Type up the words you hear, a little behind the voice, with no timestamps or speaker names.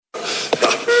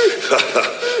What's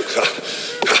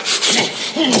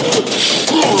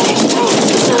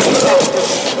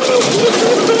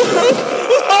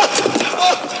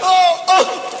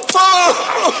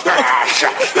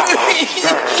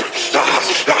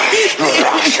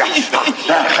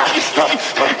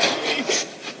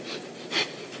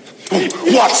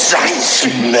that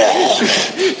smell?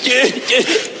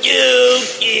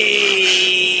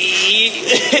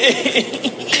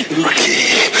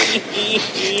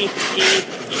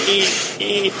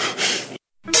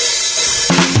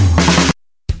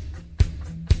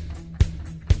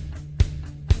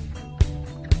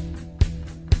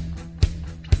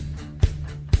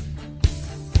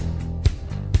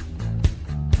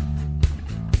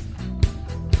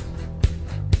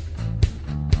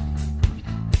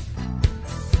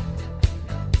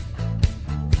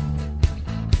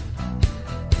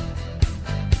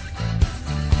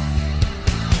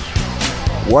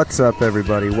 What's up,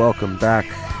 everybody? Welcome back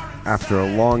after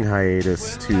a long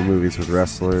hiatus to Movies with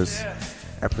Wrestlers,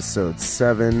 episode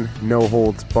 7, No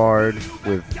Holds Barred,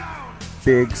 with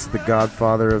Biggs, the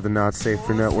godfather of the Not Safe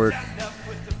for Network.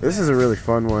 This is a really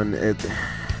fun one.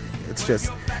 It's just,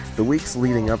 the weeks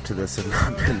leading up to this have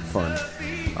not been fun.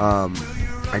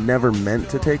 I never meant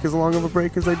to take as long of a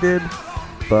break as I did,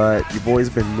 but your boy's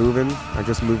been moving. I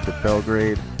just moved to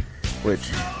Belgrade,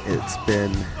 which it's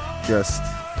been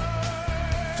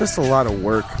just a lot of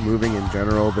work moving in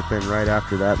general, but then right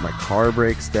after that my car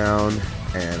breaks down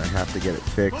and I have to get it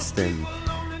fixed, and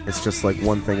it's just like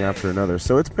one thing after another.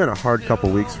 So it's been a hard couple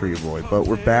weeks for you, boy, but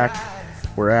we're back,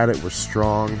 we're at it, we're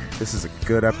strong. This is a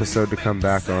good episode to come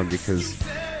back on because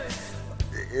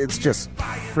it's just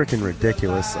freaking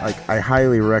ridiculous. I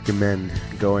highly recommend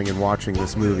going and watching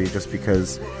this movie just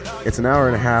because it's an hour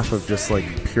and a half of just like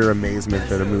pure amazement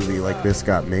that a movie like this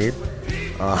got made.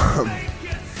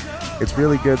 It's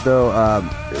really good, though.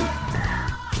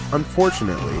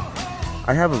 Unfortunately,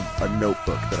 I have a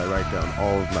notebook that I write down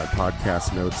all of my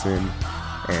podcast notes in,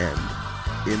 and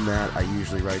in that I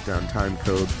usually write down time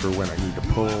codes for when I need to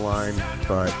pull a line,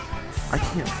 but I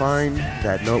can't find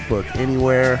that notebook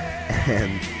anywhere,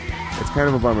 and it's kind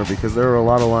of a bummer because there were a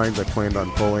lot of lines I planned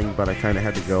on pulling, but I kind of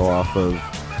had to go off of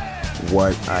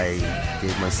what I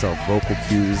gave myself vocal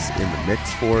cues in the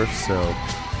mix for, so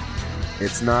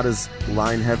it's not as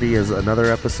line heavy as another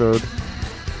episode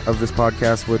of this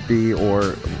podcast would be,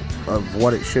 or of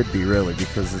what it should be, really,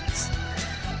 because it's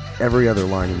every other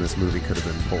line in this movie could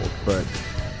have been pulled. But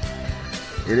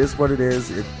it is what it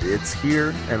is. It's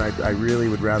here, and I really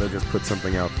would rather just put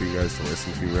something out for you guys to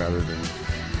listen to rather than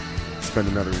spend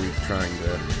another week trying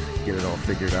to get it all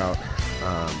figured out.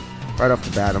 Right off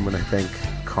the bat, I'm going to thank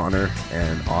Connor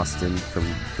and Austin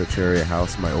from Dutch Area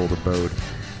House, my old abode,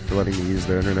 for letting me use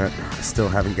their internet. I still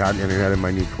haven't gotten internet in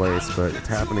my new place, but it's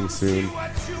happening soon.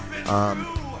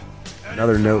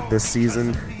 Another note, this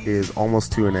season is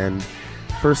almost to an end.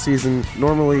 First season,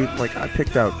 normally, like, I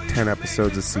picked out 10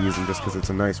 episodes a season just because it's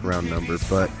a nice round number,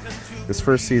 but this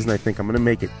first season I think I'm going to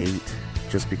make it 8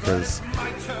 just because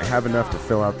I have enough to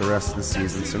fill out the rest of the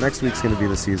season. So next week's going to be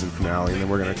the season finale, and then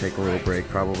we're going to take a little break,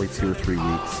 probably 2 or 3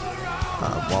 weeks,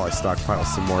 while I stockpile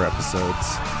some more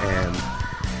episodes, and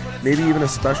maybe even a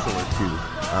special or 2.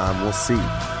 We'll see.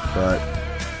 But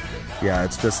yeah,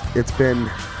 it's been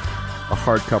a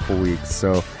hard couple weeks,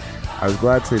 so I was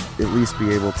glad to at least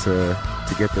be able to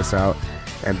get this out.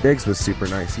 And Biggs was super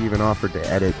nice. He even offered to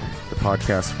edit the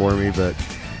podcast for me, but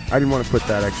I didn't want to put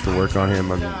that extra work on him.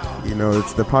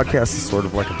 The podcast is sort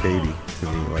of like a baby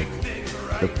to me. Like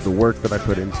the work that I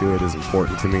put into it is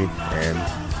important to me, and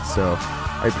so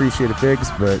I appreciate it, Biggs.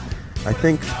 But I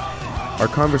think our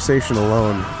conversation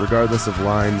alone, regardless of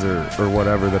lines or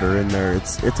whatever that are in there,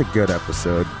 it's a good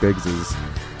episode. Biggs is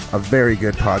a very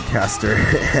good podcaster,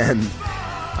 and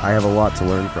I have a lot to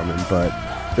learn from him. But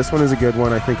this one is a good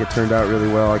one. I think it turned out really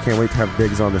well. I can't wait to have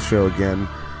Biggs on the show again.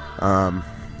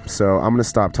 So I'm going to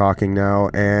stop talking now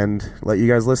and let you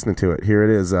guys listen to it. Here it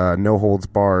is, No Holds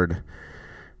Barred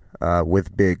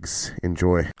with Biggs.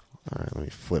 Enjoy. All right, let me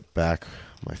flip back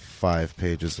my 5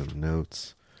 pages of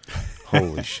notes.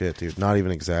 Holy shit, dude. Not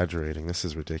even exaggerating. This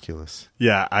is ridiculous.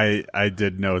 Yeah, I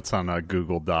did notes on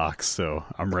Google Docs, so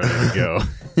I'm ready to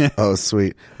go. Oh,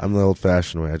 sweet. I'm the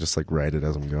old-fashioned way. I just, write it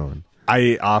as I'm going.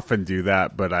 I often do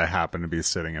that, but I happen to be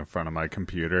sitting in front of my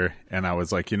computer, and I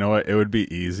was like, you know what? It would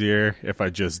be easier if I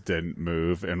just didn't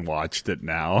move and watched it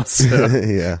now. So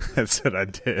yeah. That's what I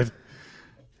did.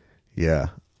 Yeah.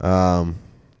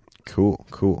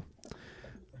 Cool.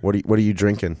 What are you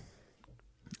drinking?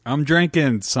 I'm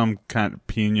drinking some kind of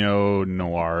Pinot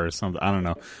Noir or something. I don't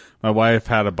know. My wife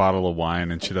had a bottle of wine,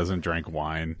 and she doesn't drink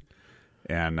wine.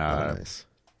 And nice.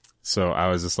 So I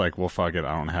was just like, well, fuck it.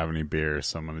 I don't have any beer,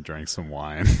 so I'm going to drink some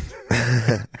wine.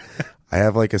 I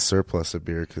have like a surplus of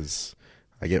beer because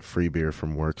I get free beer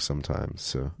from work sometimes.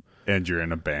 So And you're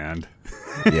in a band.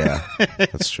 yeah,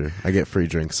 that's true. I get free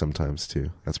drinks sometimes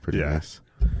too. That's pretty nice.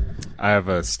 I have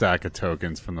a stack of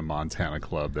tokens from the Montana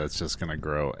Club that's just going to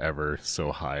grow ever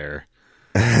so higher.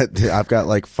 I've got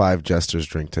like 5 Jester's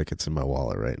drink tickets in my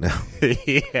wallet right now.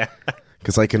 Yeah.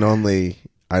 Because I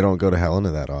don't go to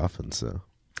Helena that often, so.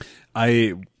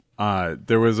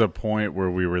 There was a point where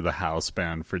we were the house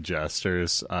band for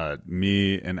Jesters.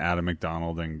 Me and Adam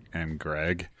McDonald and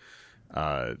Greg,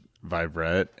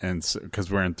 Vibrette, and because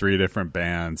we're in 3 different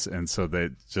bands, and so they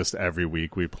just every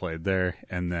week we played there,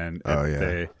 and then if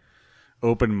they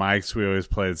open mics, we always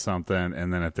played something,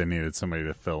 and then if they needed somebody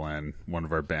to fill in, one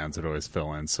of our bands would always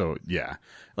fill in. So yeah,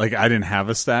 like I didn't have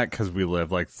a stack because we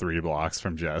live like 3 blocks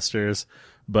from Jesters,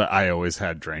 but I always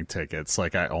had drink tickets.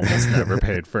 Like I almost never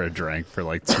paid for a drink for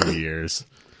like 2 years.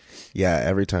 Yeah,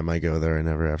 every time I go there, I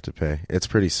never have to pay. It's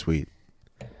pretty sweet.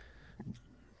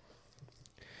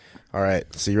 All right,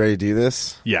 so you ready to do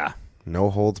this? Yeah. No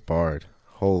holds barred.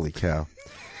 Holy cow.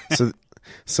 So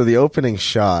the opening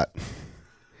shot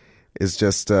is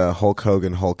just Hulk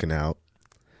Hogan hulking out.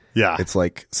 Yeah. It's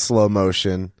like slow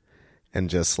motion and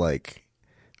just like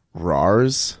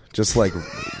roars, just like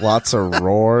lots of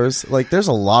roars. Like there's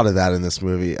a lot of that in this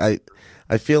movie. I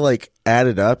feel like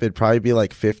added up, it'd probably be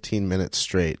like 15 minutes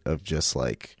straight of just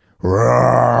like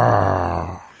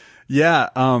roar. Yeah,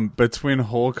 between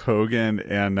Hulk Hogan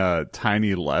and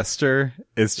Tiny Lester,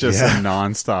 it's just a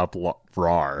nonstop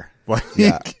roar.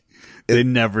 Like they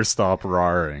never stop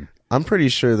roaring. I'm pretty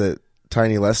sure that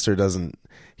Tiny Lester doesn't.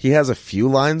 He has a few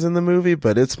lines in the movie,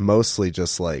 but it's mostly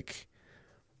just like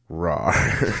roar.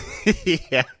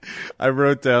 Yeah, I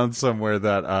wrote down somewhere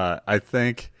that I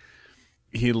think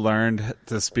he learned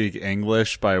to speak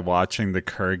English by watching the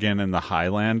Kurgan and the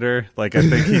Highlander. Like, I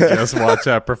think he just watched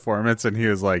that performance and he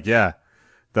was like, yeah,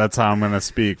 that's how I'm going to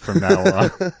speak from now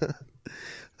on.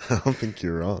 I don't think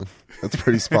you're wrong. That's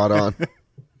pretty spot on.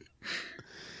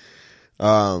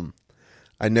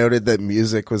 I noted that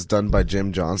music was done by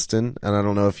Jim Johnston, and I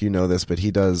don't know if you know this, but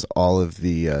he does all of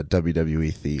the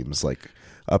WWE themes, like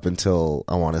up until,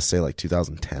 I want to say, like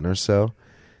 2010 or so.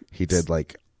 He did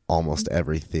like almost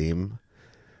every theme.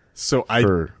 So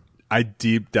I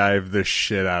deep dived the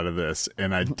shit out of this,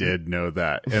 and I did know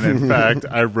that. And in fact,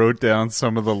 I wrote down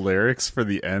some of the lyrics for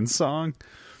the end song.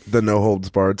 The No Holds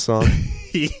Barred song?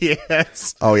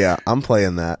 Yes. Oh, yeah. I'm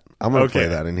playing that. I'm going to play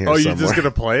that in here somewhere. You're just going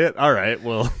to play it? All right.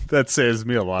 Well, that saves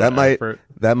me a lot of effort.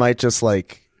 That might just,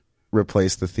 like,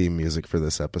 replace the theme music for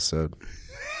this episode.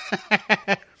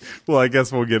 Well, I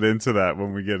guess we'll get into that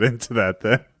when we get into that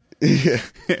then. Yeah.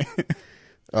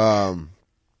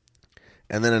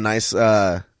 And then a nice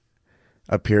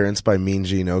appearance by Mean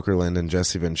Gene Okerlund and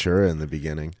Jesse Ventura in the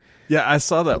beginning. Yeah, I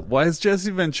saw that. Why is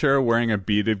Jesse Ventura wearing a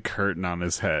beaded curtain on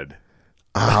his head?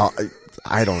 I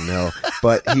don't know.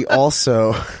 But he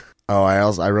also...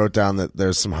 I wrote down that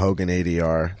there's some Hogan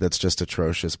ADR that's just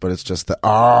atrocious, but it's just the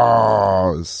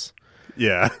ahs.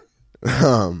 Yeah.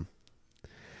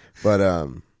 But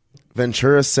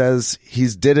Ventura says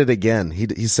he's did it again.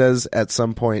 He says at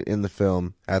some point in the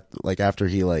film, after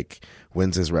he like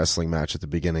wins his wrestling match at the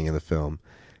beginning of the film,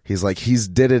 he's like, he's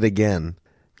did it again.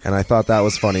 And I thought that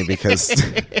was funny because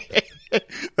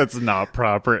that's not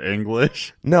proper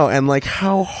English. No, and like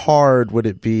how hard would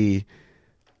it be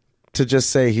to just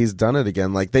say he's done it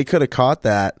again? Like they could have caught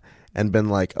that and been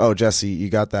like, "Oh, Jesse, you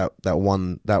got that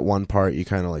one part you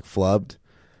kind of like flubbed."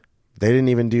 They didn't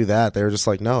even do that. They were just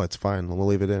like, "No, it's fine. We'll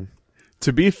leave it in."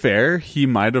 To be fair, he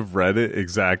might have read it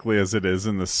exactly as it is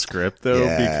in the script, though,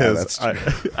 because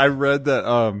I read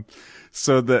that.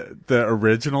 So the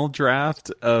original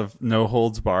draft of No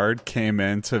Holds Barred came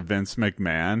in to Vince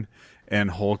McMahon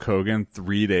and Hulk Hogan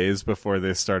 3 days before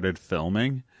they started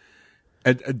filming.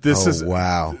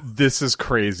 Wow. This is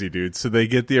crazy, dude. So they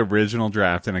get the original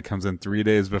draft and it comes in 3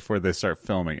 days before they start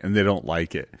filming and they don't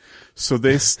like it. So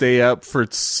they stay up for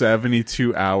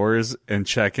 72 hours and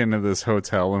check into this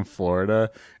hotel in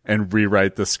Florida and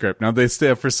rewrite the script. Now they stay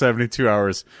up for 72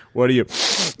 hours. What do you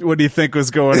think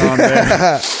was going on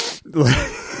there?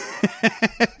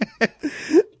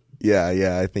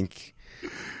 Yeah, I think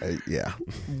yeah.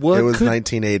 It was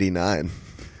 1989.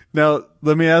 Now,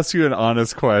 let me ask you an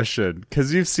honest question,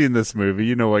 because you've seen this movie.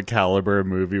 You know what caliber of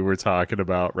movie we're talking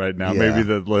about right now. Yeah. Maybe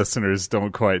the listeners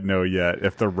don't quite know yet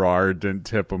if the RAR didn't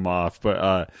tip them off.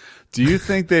 But do you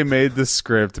think they made the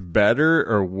script better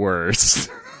or worse?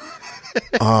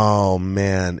 Oh,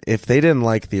 man. If they didn't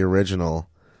like the original,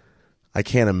 I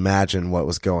can't imagine what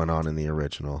was going on in the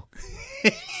original.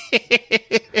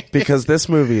 Because this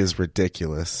movie is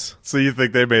ridiculous. So you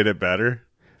think they made it better?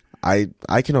 I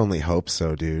can only hope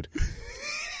so, dude.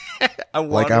 I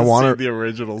want to see the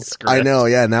original script. I know,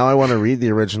 yeah. Now I want to read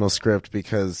the original script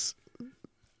because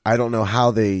I don't know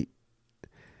how they.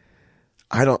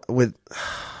 I don't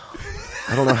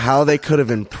know how they could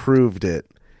have improved it.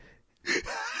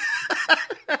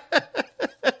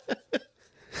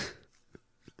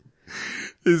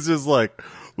 He's just like,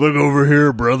 look over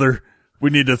here, brother. We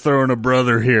need to throw in a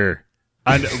brother here.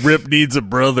 Rip needs a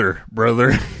brother.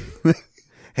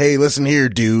 Hey, listen here,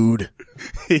 dude.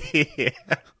 Yeah.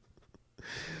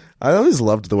 I always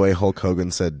loved the way Hulk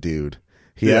Hogan said dude.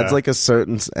 He adds like a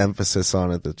certain emphasis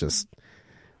on it that just,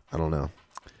 I don't know.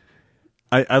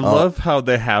 I love how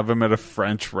they have him at a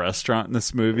French restaurant in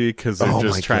this movie because they're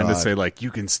just trying to say, like, you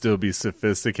can still be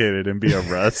sophisticated and be a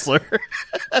wrestler.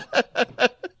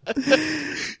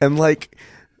 And, like,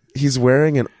 he's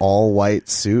wearing an all-white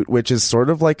suit, which is sort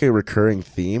of like a recurring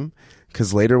theme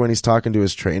because later when he's talking to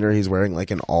his trainer, he's wearing,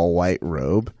 like, an all-white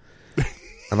robe.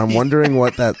 And I'm wondering why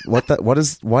is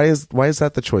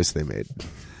that the choice they made?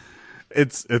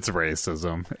 It's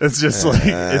racism. It's just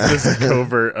it's just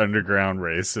covert underground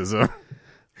racism.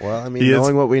 Well, I mean,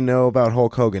 knowing what we know about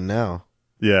Hulk Hogan now.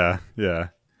 Yeah.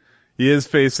 He is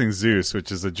facing Zeus,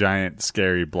 which is a giant,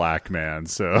 scary black man.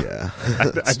 So yeah,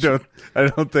 I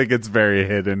don't think it's very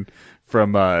hidden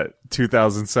from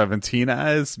 2017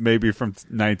 eyes, maybe from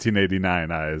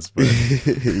 1989 eyes. But.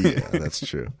 Yeah, that's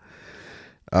true.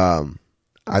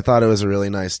 I thought it was a really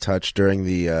nice touch during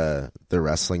the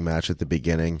wrestling match at the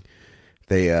beginning.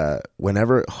 They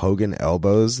whenever Hogan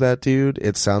elbows that dude,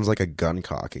 it sounds like a gun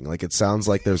cocking. Like it sounds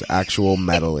like there's actual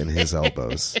metal in his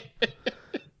elbows.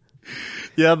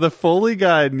 Yeah, the Foley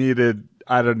guy needed,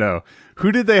 I don't know.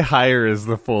 Who did they hire as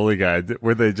the Foley guy?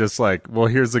 Were they just like, well,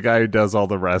 here's the guy who does all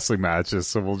the wrestling matches,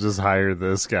 so we'll just hire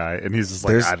this guy. And he's just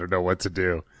like, I don't know what to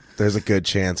do. There's a good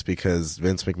chance because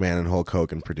Vince McMahon and Hulk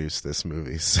Hogan produced this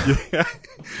movie. So. Yeah.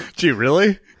 Gee,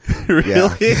 really? Really?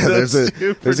 Yeah, there's a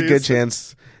good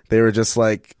chance they were just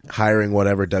like hiring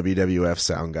whatever WWF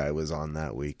sound guy was on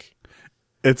that week.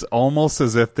 It's almost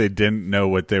as if they didn't know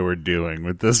what they were doing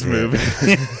with this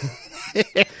movie.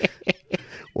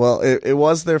 Well, it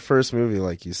was their first movie,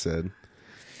 like you said.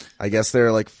 I guess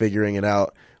they're like figuring it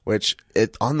out, which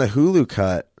on the Hulu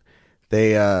cut,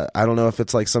 they I don't know if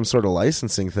it's like some sort of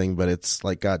licensing thing, but it's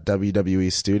like got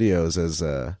WWE Studios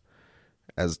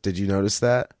as did you notice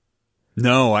that?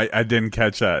 No, I didn't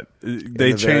catch that.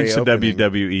 They changed to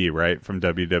WWE, right? From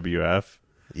WWF?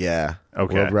 Yeah.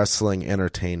 Okay. World Wrestling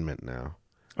Entertainment now.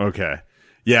 Okay.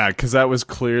 Yeah, because that was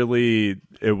clearly,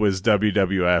 it was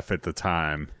WWF at the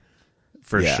time,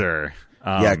 for sure.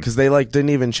 Yeah, because they like didn't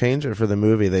even change it for the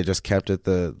movie. They just kept it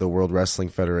the World Wrestling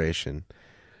Federation.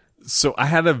 So I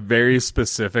had a very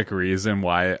specific reason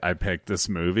why I picked this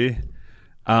movie.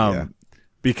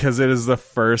 Because it is the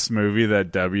first movie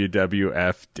that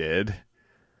WWF did.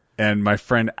 And my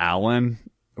friend Alan,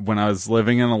 when I was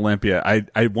living in Olympia,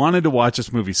 I wanted to watch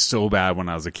this movie so bad when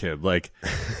I was a kid. Like,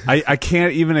 I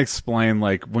can't even explain,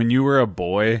 like, when you were a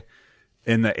boy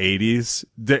in the 80s,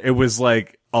 it was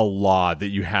like a law that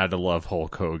you had to love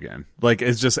Hulk Hogan. Like,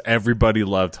 it's just everybody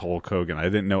loved Hulk Hogan. I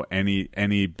didn't know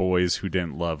any boys who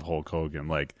didn't love Hulk Hogan.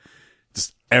 Like,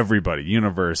 just everybody,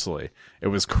 universally. It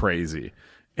was crazy.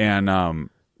 And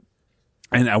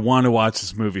I wanted to watch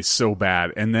this movie so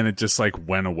bad, and then it just like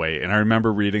went away. And I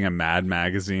remember reading a Mad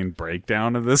Magazine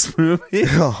breakdown of this movie,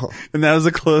 and that was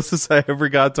the closest I ever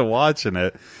got to watching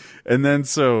it. And then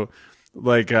so,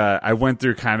 like, I went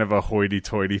through kind of a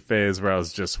hoity-toity phase where I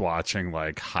was just watching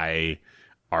like high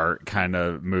art kind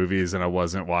of movies, and I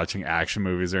wasn't watching action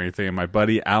movies or anything. And my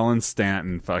buddy Alan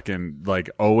Stanton fucking like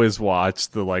always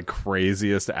watched the like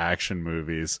craziest action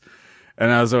movies. And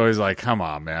I was always like, come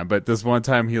on, man. But this one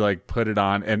time he like put it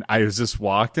on, and I just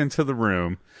walked into the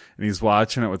room, and he's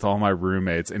watching it with all my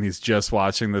roommates, and he's just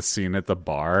watching the scene at the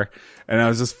bar. And I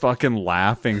was just fucking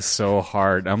laughing so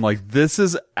hard. I'm like, this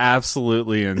is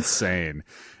absolutely insane.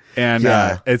 And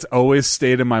it's always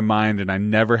stayed in my mind, and I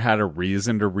never had a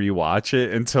reason to rewatch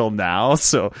it until now.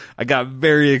 So I got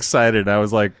very excited. I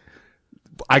was like,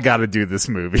 I got to do this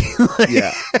movie.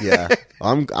 Yeah.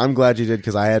 I'm glad you did,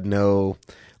 because I had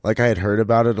I had heard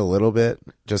about it a little bit,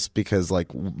 just because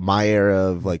like my era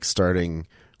of like starting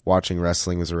watching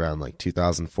wrestling was around like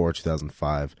 2004,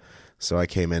 2005. So I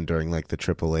came in during like the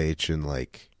Triple H and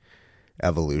like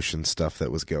Evolution stuff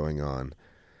that was going on.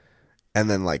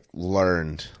 And then like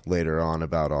learned later on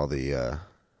about all the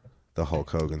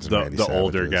Hulk Hogan's and Randy the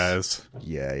older Savages. guys.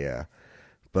 Yeah.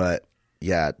 But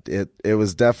yeah, it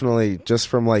was definitely just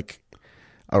from like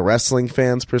a wrestling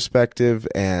fan's perspective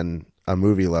and a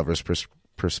movie lover's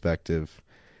perspective,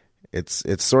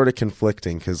 it's sort of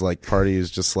conflicting because like part of you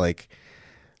is just like,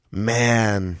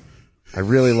 man, I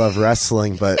really love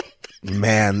wrestling, but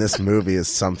man, this movie is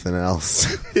something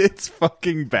else. It's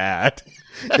fucking bad.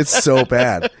 It's so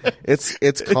bad.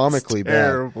 It's comically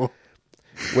terrible.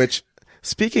 bad. Which,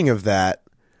 speaking of that,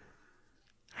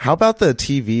 how about the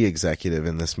TV executive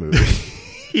in this movie?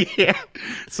 Yeah.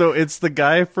 So it's the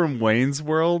guy from Wayne's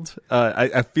World.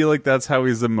 I feel like that's how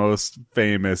he's the most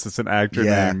famous. It's an actor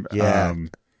named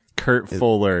Kurt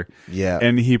Fuller. Yeah.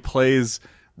 And he plays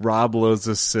Rob Lowe's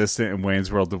assistant in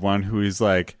Wayne's World, the one who he's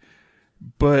like,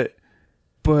 but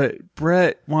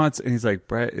Brett wants, and he's like,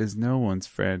 Brett is no one's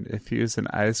friend. If he was an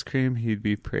ice cream, he'd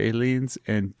be pralines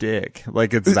and dick.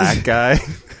 Like, it's that guy.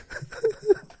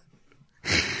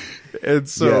 And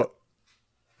so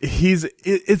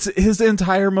it's his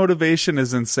entire motivation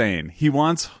is insane. He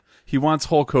wants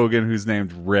Hulk Hogan, who's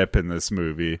named Rip in this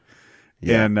movie.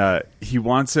 Yeah. And he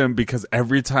wants him because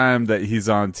every time that he's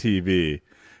on TV,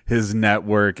 his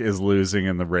network is losing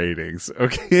in the ratings.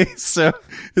 Okay. So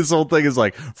his whole thing is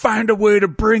like, find a way to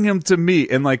bring him to me.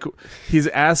 And like, he's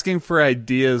asking for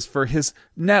ideas for his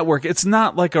network. It's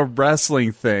not like a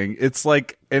wrestling thing. It's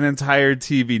like an entire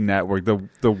TV network.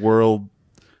 The world.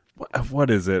 What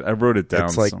is it? I wrote it down.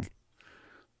 It's like,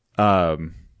 I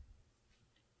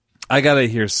got it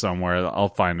here somewhere. I'll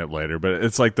find it later, but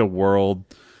it's like the world,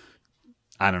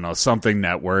 I don't know, something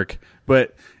network,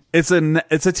 but it's a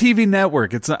TV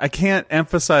network. I can't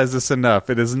emphasize this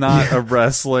enough. It is not a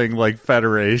wrestling like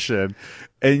federation.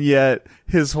 And yet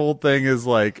his whole thing is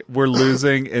like, we're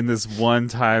losing in this one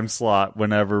time slot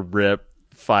whenever Rip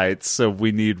fights. So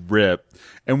we need Rip,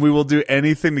 and we will do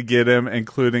anything to get him,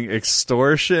 including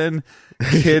extortion,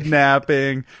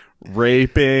 kidnapping,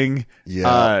 raping,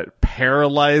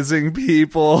 paralyzing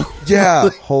people. Yeah.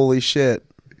 Holy shit.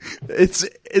 It's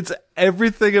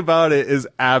everything about it is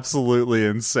absolutely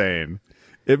insane.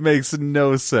 It makes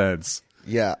no sense.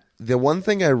 Yeah. The one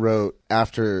thing I wrote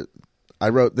after I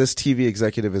wrote this TV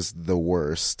executive is the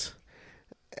worst.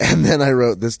 And then I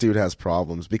wrote this dude has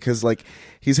problems because like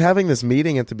he's having this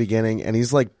meeting at the beginning and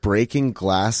he's like breaking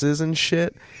glasses and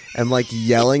shit and like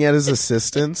yelling at his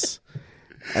assistants.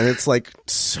 And it's like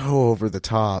so over the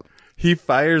top. He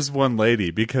fires one lady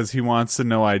because he wants to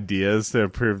know ideas to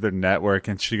improve their network,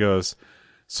 and she goes,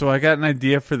 so I got an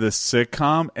idea for this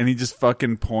sitcom, and he just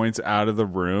fucking points out of the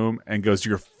room and goes,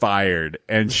 you're fired.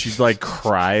 And she like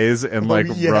cries and like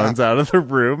runs out of the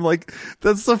room. Like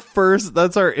that's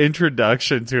our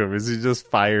introduction to him, is he just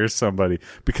fires somebody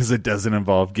because it doesn't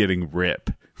involve getting Rip.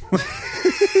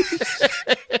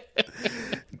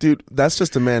 Dude, that's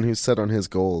just a man who's set on his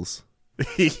goals.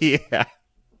 Yeah.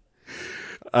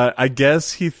 I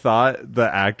guess the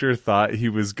actor thought he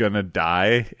was going to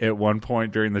die at one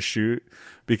point during the shoot,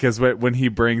 because when he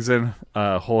brings in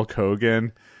Hulk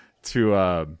Hogan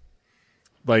to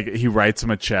like, he writes him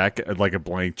a check, like a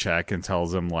blank check, and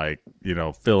tells him like, you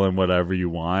know, fill in whatever you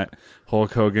want.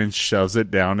 Hulk Hogan shoves it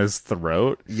down his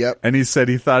throat. Yep. And he said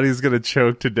he thought he was going to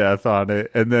choke to death on it.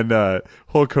 And then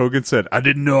Hulk Hogan said, I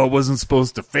didn't know I wasn't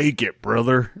supposed to fake it,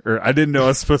 brother. Or I didn't know I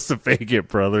was supposed to fake it,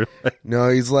 brother. No,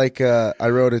 he's like, I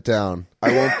wrote it down.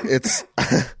 I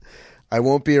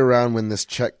won't be around when this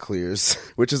check clears,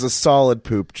 which is a solid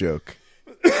poop joke.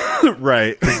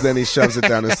 Right. Then he shoves it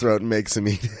down his throat and makes him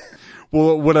eat it.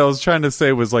 Well, what I was trying to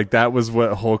say was like, that was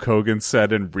what Hulk Hogan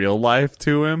said in real life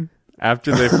to him.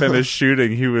 After they finished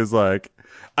shooting, he was like,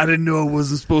 I didn't know I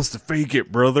wasn't supposed to fake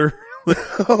it, brother.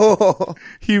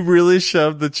 He really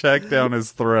shoved the check down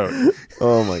his throat.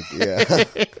 Oh my god.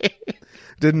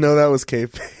 Didn't know that was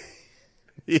kayfabe.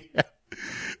 Yeah.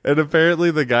 And apparently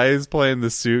the guy who's playing the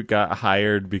suit got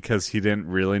hired because he didn't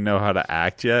really know how to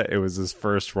act yet. It was his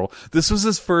first role. This was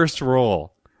his first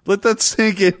role. Let that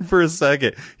sink in for a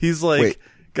second. He's like,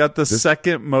 got the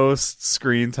second most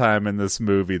screen time in this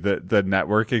movie, the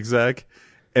network exec.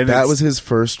 And that was his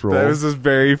first role? That was his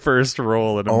very first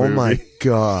role in a movie. Oh my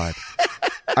god.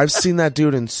 I've seen that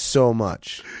dude in so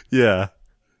much. Yeah.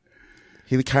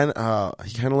 He kind of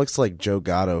looks like Joe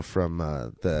Gatto from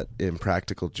that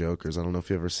Impractical Jokers. I don't know if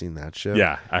you've ever seen that show.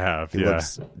 Yeah, I have. He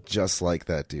looks just like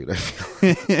that dude. I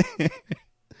feel like.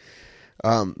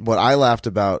 What I laughed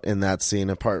about in that scene,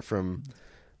 apart from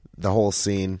the whole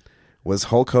scene, was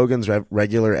Hulk Hogan's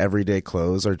regular everyday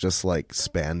clothes are just like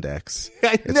spandex.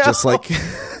 It's know. just like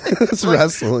it's like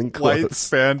wrestling white clothes.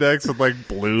 spandex with like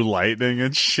blue lightning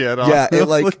and shit on Yeah, it. it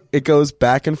like it goes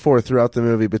back and forth throughout the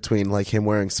movie between like him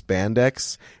wearing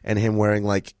spandex and him wearing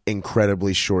like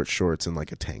incredibly short shorts and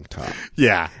like a tank top.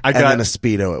 Yeah, And then a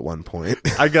Speedo at one point.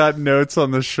 I got notes on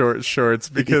the short shorts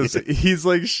because he's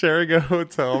like sharing a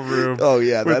hotel room Oh,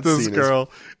 yeah, with that this scene is-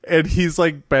 girl and he's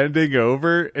like bending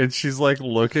over and she's like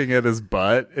looking at his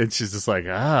butt and she's just like,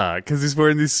 because he's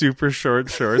wearing these super short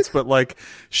shorts. But like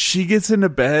she gets into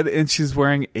bed and she's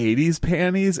wearing 80s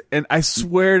panties. And I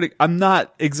swear I'm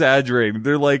not exaggerating.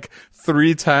 They're like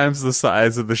 3 times the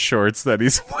size of the shorts that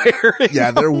he's wearing. Yeah,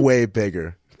 they're way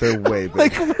bigger. They're way bigger.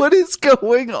 Like, what is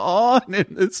going on in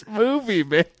this movie,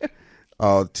 man?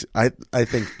 Oh, I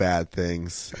think bad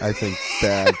things. I think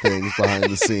bad things behind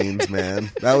the scenes,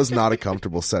 man. That was not a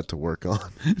comfortable set to work on.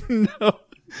 No,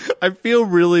 I feel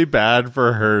really bad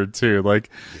for her too. Like,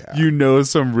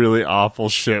 some really awful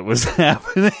shit was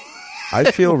happening.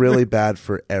 I feel really bad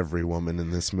for every woman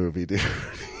in this movie, dude.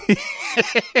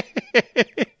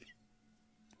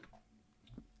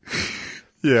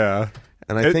 Yeah.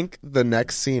 And I think the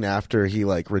next scene after he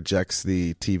like rejects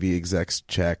the TV exec's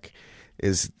check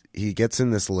is he gets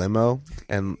in this limo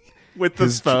and With the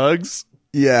thugs.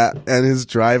 yeah, and his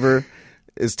driver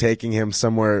is taking him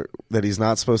somewhere that he's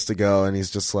not supposed to go, and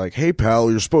he's just like, "Hey pal,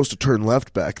 you're supposed to turn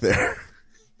left back there."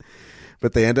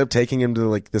 But they end up taking him to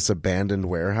like this abandoned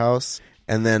warehouse,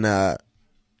 and then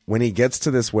when he gets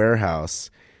to this warehouse,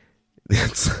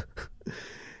 it's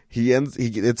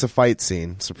it's a fight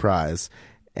scene, surprise,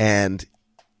 and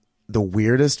the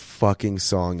weirdest fucking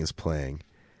song is playing.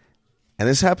 And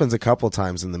this happens a couple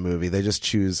times in the movie. They just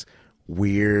choose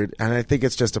weird, and I think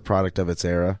it's just a product of its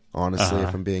era, honestly,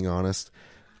 if I'm being honest.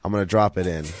 I'm going to drop it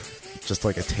in, just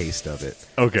like a taste of it.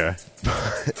 Okay.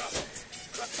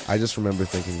 I just remember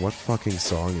thinking, what fucking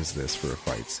song is this for a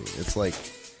fight scene? It's like,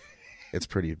 it's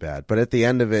pretty bad. But at the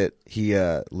end of it, he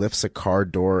lifts a car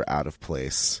door out of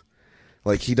place.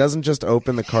 Like, he doesn't just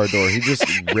open the car door, he just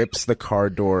rips the car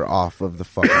door off of the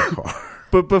fucking car.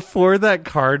 But before that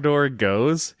car door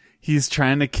goes, he's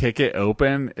trying to kick it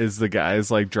open as the guy's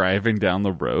like driving down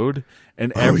the road.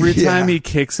 And every time he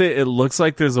kicks it, it looks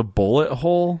like there's a bullet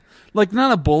hole. Like,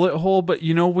 not a bullet hole, but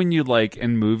you know when you like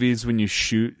in movies when you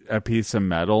shoot a piece of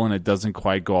metal and it doesn't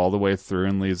quite go all the way through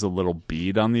and leaves a little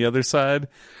bead on the other side?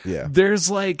 Yeah.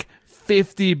 There's like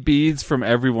 50 beads from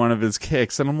every one of his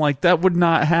kicks. And I'm like, that would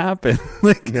not happen.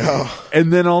 Like, No.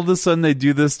 And then all of a sudden they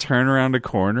do this turn around a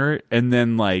corner and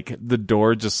then like the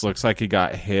door just looks like he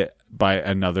got hit by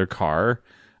another car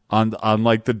on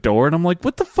like the door. And I'm like,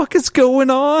 what the fuck is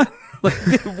going on? Like,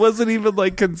 it wasn't even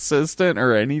like consistent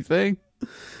or anything.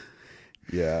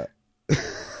 Yeah.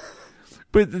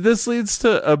 But this leads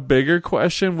to a bigger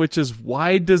question, which is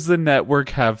why does the network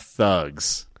have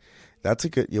thugs? That's a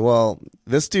good, well,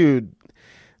 this dude,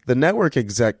 the network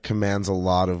exec commands a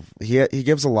lot of, he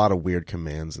gives a lot of weird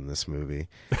commands in this movie.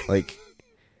 Like,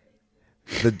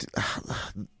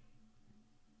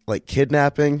 like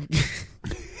kidnapping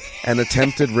and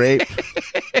attempted rape.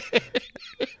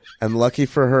 And lucky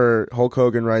for her, Hulk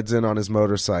Hogan rides in on his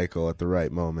motorcycle at the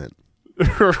right moment.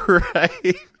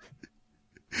 Right.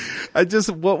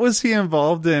 What was he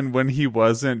involved in when he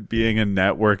wasn't being a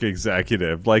network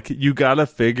executive? Like, you gotta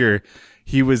figure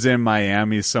he was in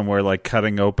Miami somewhere, like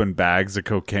cutting open bags of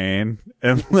cocaine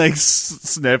and like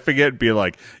sniffing it and be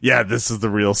like, yeah, this is the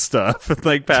real stuff. And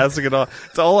like passing it on.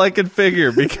 It's all I can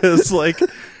figure because like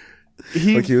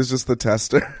he was just the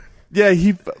tester. Yeah,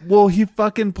 he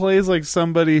fucking plays like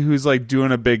somebody who's like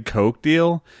doing a big coke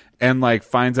deal and like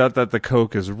finds out that the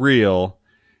coke is real.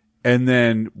 And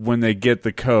then when they get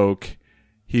the coke,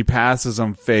 he passes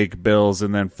them fake bills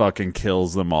and then fucking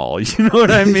kills them all. You know what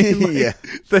I mean? Like, Yeah.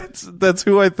 That's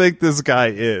who I think this guy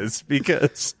is,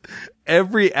 because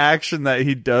every action that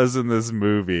he does in this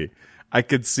movie, I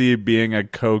could see being a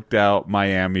coked out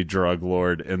Miami drug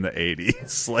lord in the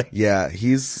 80s. Like, yeah,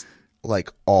 he's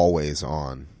like always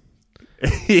on.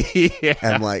 yeah.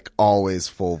 And like always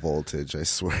full voltage, I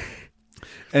swear.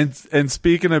 And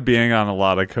speaking of being on a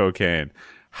lot of cocaine,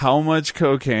 how much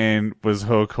cocaine was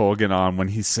Hulk Hogan on when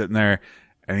he's sitting there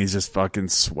and he's just fucking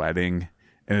sweating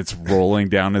and it's rolling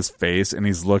down his face and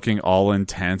he's looking all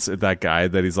intense at that guy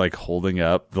that he's like holding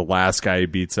up, the last guy he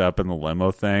beats up in the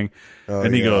limo thing.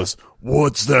 And he goes,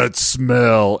 "What's that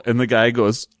smell?" And the guy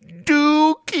goes,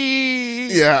 "Dookie."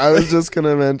 Yeah, I was just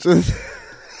gonna mention.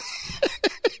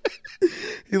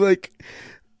 He like,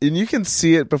 and you can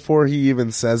see it before he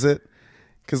even says it,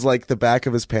 because like the back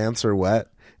of his pants are wet.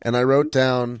 And I wrote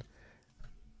down,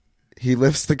 He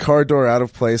lifts the car door out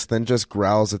of place, then just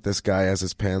growls at this guy as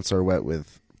his pants are wet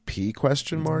with pee ?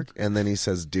 And then he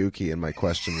says Dookie, and my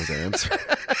question was answered.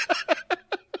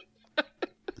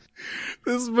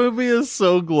 This movie is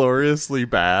so gloriously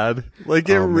bad. Like,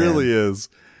 it really is.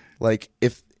 Like,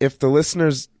 if the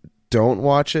listeners don't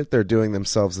watch it, they're doing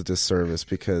themselves a disservice,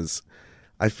 because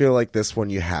I feel like this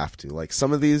one you have to. Like,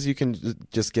 some of these you can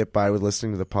just get by with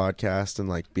listening to the podcast and,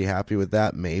 like, be happy with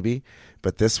that, maybe.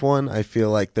 But this one, I feel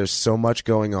like there's so much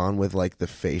going on with, like, the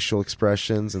facial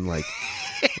expressions and, like...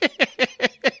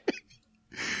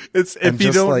 If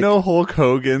you don't know Hulk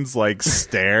Hogan's, like,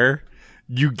 stare...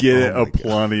 You get it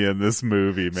aplenty in this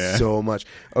movie, man. So much.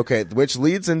 Okay, which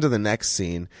leads into the next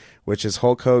scene, which is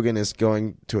Hulk Hogan is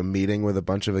going to a meeting with a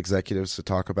bunch of executives to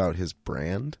talk about his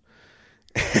brand.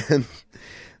 And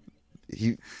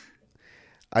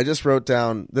I just wrote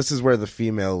down, this is where the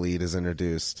female lead is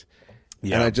introduced.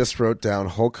 Yeah. And I just wrote down,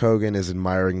 Hulk Hogan is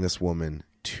admiring this woman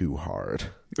too hard.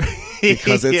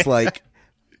 Because it's like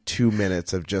 2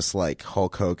 minutes of just like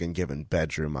Hulk Hogan giving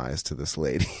bedroom eyes to this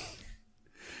lady.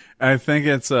 I think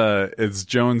it's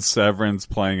Joan Severance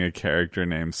playing a character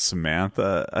named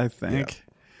Samantha, I think.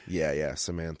 Yeah,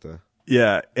 Samantha.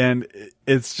 Yeah, and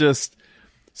it's just,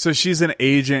 so she's an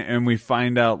agent, and we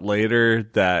find out later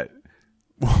that,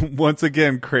 once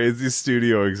again, crazy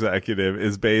studio executive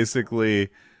is basically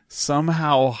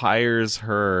somehow hires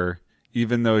her,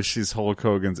 even though she's Hulk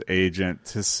Hogan's agent,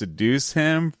 to seduce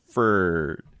him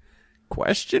for... ?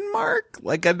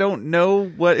 Like, I don't know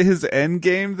what his end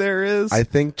game there is. I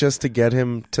think just to get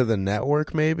him to the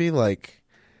network, maybe. Like,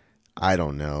 I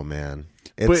don't know, man.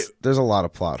 There's a lot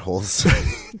of plot holes.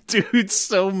 Dude,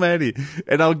 so many.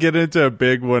 And I'll get into a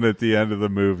big one at the end of the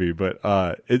movie, but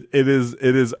it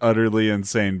is utterly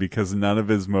insane because none of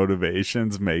his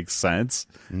motivations make sense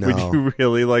when you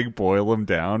really like boil them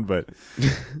down. But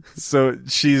so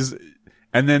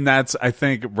and then that's, I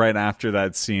think right after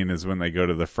that scene is when they go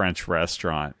to the French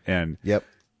restaurant and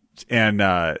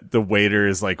the waiter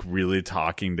is like really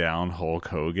talking down Hulk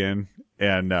Hogan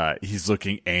and he's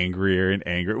looking angrier and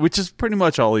angrier, which is pretty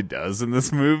much all he does in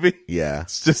this movie. Yeah.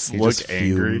 It's just look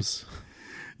angry. Fumes.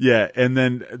 Yeah. And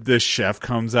then the chef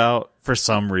comes out for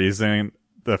some reason.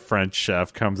 The French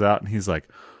chef comes out and he's like,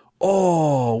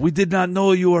 "Oh, we did not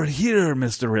know you were here,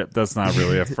 Mr. Rip." That's not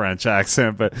really a French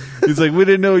accent, but he's like, "We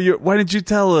didn't know you. Why didn't you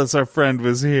tell us our friend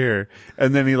was here?"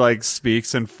 And then he like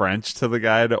speaks in French to the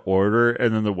guy to order,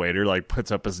 and then the waiter like puts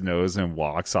up his nose and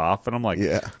walks off. And I'm like,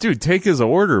 "Dude, take his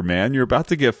order, man. You're about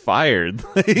to get fired."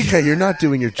 Yeah, you're not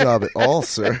doing your job at all,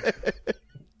 sir.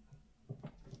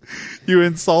 You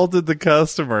insulted the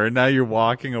customer, and now you're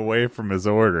walking away from his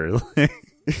order.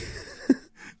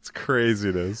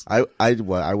 Craziness. I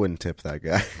wouldn't tip that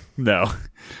guy. No,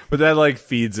 but that like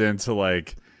feeds into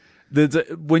like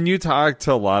when you talk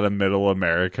to a lot of middle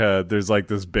America, there's like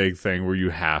this big thing where you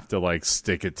have to like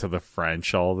stick it to the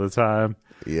French all the time.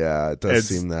 Yeah, it does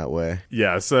seem that way.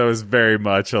 Yeah, so it was very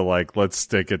much a like let's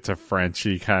stick it to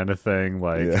Frenchy kind of thing.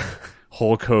 Like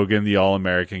Hulk Hogan, the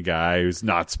all-American guy who's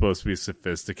not supposed to be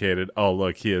sophisticated. Oh,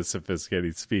 look, he is sophisticated.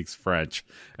 He speaks French,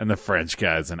 and the French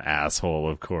guy's an asshole,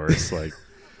 of course. Like.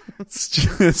 It's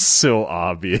just so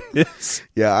obvious.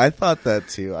 Yeah, I thought that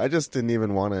too. I just didn't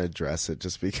even want to address it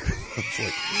just because it's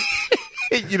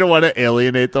like, you don't want to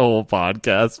alienate the whole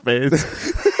podcast space.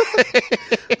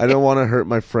 I don't want to hurt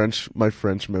my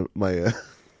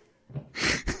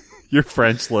your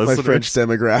French listeners, my French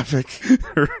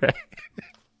demographic. Right.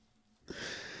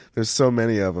 There's so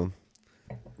many of them.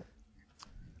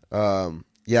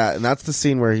 Yeah, and that's the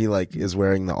scene where he like is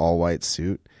wearing the all white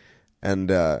suit, and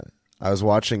I was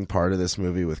watching part of this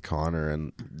movie with Connor,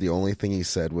 and the only thing he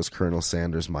said was Colonel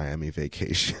Sanders' Miami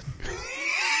Vacation.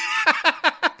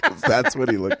 That's what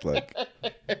he looked like.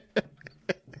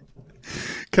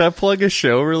 Can I plug a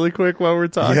show really quick while we're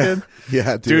talking?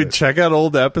 Yeah, dude, check out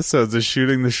old episodes of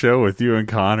Shooting the Show with you and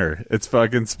Connor. It's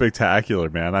fucking spectacular,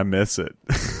 man. I miss it.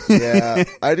 Yeah,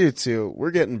 I do too.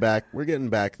 We're getting back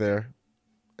there.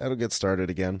 That'll get started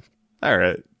again. All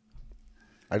right.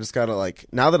 I just gotta like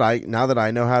now that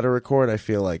I know how to record, I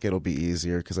feel like it'll be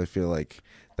easier because I feel like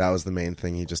that was the main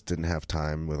thing. He just didn't have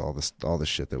time with all the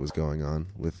shit that was going on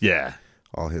with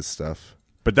all his stuff.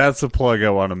 But that's the plug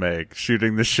I want to make.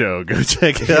 Shooting the Show. Go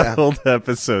check out old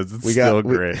episodes. It's still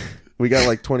great. We got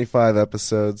like 25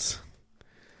 episodes.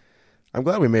 I'm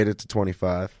glad we made it to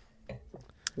 25.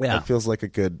 Yeah, it feels like a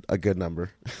good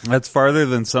number. That's farther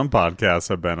than some podcasts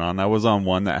I've been on. I was on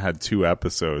one that had 2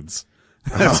 episodes.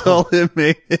 That's all it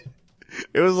made.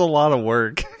 It was a lot of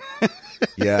work.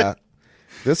 Yeah.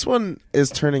 This one is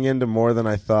turning into more than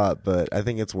I thought, but I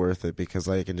think it's worth it because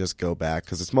I can just go back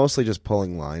because it's mostly just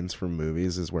pulling lines from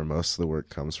movies is where most of the work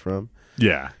comes from.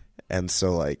 Yeah. And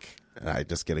so like I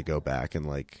just get to go back and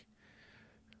like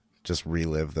just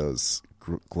relive those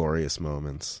glorious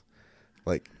moments.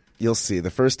 Like you'll see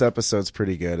the first episode's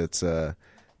pretty good.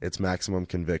 It's Maximum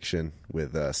Conviction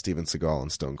with Steven Seagal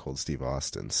and Stone Cold Steve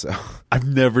Austin. So I've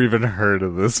never even heard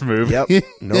of this movie. Yep.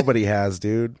 Nobody has,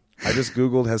 dude. I just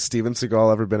Googled, has Steven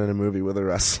Seagal ever been in a movie with a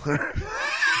wrestler?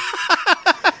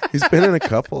 He's been in a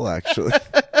couple, actually.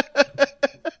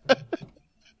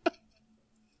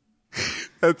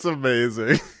 That's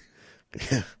amazing.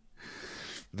 Yeah.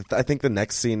 I think the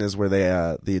next scene is where they,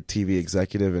 the TV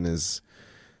executive and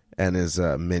his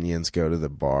minions go to the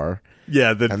bar.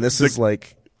 Yeah. And this is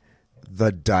like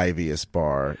the diviest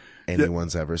bar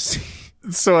anyone's ever seen.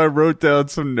 So I wrote down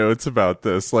some notes about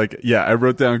this. Like, yeah, I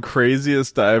wrote down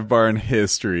craziest dive bar in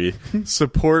history.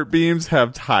 Support beams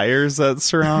have tires that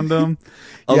surround them.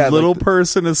 A little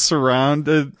person is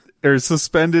surrounded or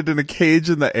suspended in a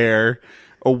cage in the air.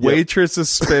 A waitress is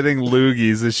spitting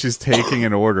loogies as she's taking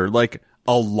an order. Like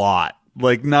a lot.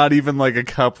 Like not even like a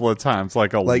couple of times.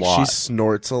 Like a lot. Like she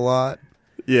snorts a lot.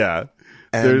 Yeah.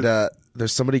 And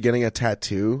there's somebody getting a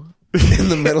tattoo. In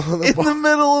the middle of the bar. In the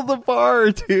middle of the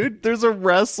bar, dude. There's a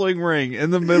wrestling ring in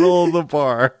the middle of the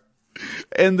bar.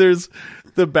 And there's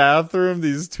the bathroom.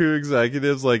 These two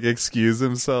executives like excuse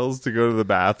themselves to go to the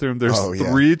bathroom. There's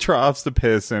 3 troughs to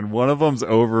piss in. One of them's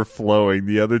overflowing.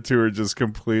 The other 2 are just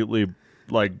completely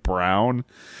like brown.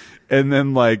 And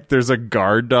then like there's a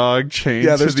guard dog chained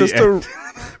there's to just the end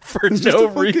for no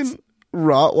reason.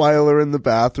 Rottweiler in the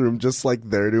bathroom just like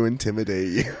there to intimidate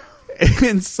you.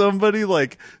 And somebody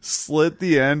like slit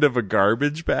the end of a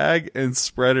garbage bag and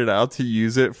spread it out to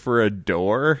use it for a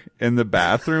door in the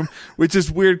bathroom, which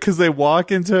is weird because they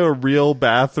walk into a real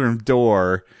bathroom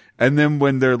door. And then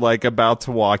when they're like about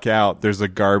to walk out, there's a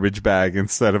garbage bag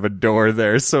instead of a door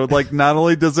there. So like not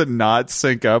only does it not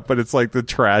sync up, but it's like the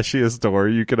trashiest door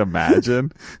you can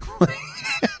imagine.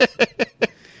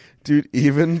 Dude,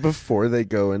 even before they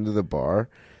go into the bar,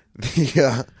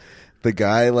 the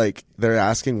guy, like, they're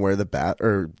asking where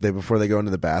before they go into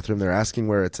the bathroom, they're asking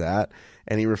where it's at,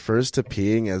 and he refers to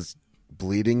peeing as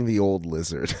bleeding the old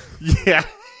lizard. Yeah.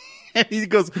 And he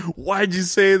goes, "Why'd you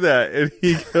say that?" And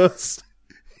he goes,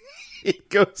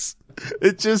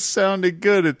 "It just sounded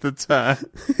good at the time."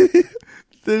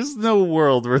 There's no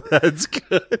world where that's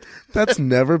good. That's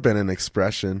never been an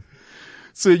expression.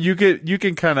 So you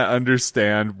can kind of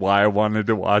understand why I wanted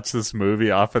to watch this movie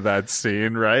off of that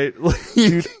scene, right?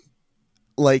 Dude,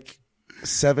 like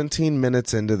 17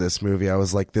 minutes into this movie, I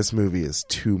was like, this movie is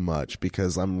too much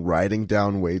because I'm writing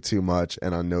down way too much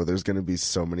and I know there's going to be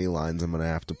so many lines I'm going to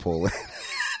have to pull in.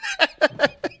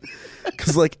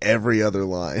 Because like every other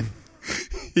line.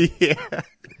 Yeah.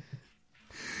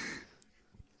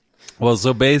 Well,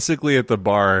 so basically at the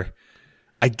bar,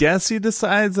 I guess he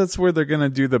decides that's where they're going to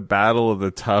do the battle of the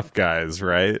tough guys,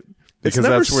 right? Because it's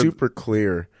never super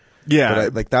clear. Yeah.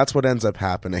 But that's what ends up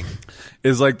happening.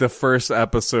 Is like the first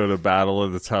episode of Battle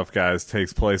of the Tough Guys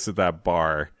takes place at that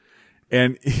bar.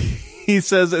 And he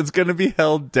says it's going to be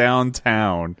held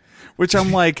downtown, which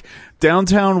I'm like,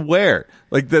 downtown where?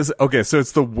 Like this. Okay. So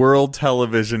it's the World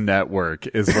Television Network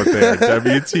is what they are.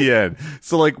 WTN.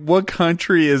 So like what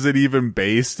country is it even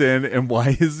based in? And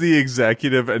why is the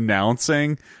executive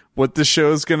announcing what the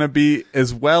show is going to be,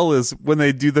 as well as when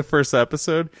they do the first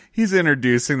episode, he's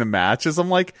introducing the matches. I'm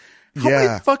like, how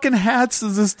many fucking hats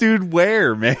does this dude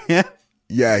wear, man?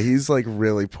 Yeah, he's like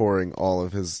really pouring all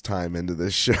of his time into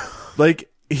this show.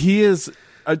 Like he is.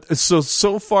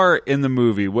 So far in the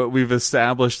movie, what we've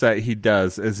established that he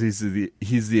does is he's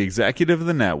the executive of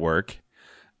the network.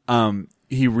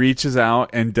 He reaches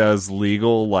out and does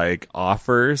legal like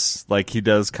offers, like he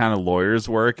does kind of lawyer's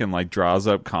work and like draws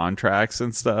up contracts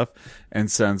and stuff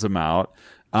and sends them out.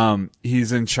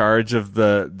 He's in charge of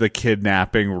the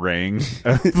kidnapping ring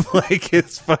of like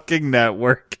his fucking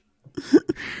network.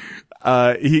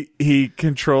 He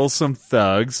controls some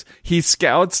thugs. He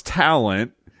scouts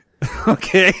talent.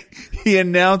 Okay. He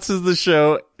announces the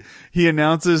show. He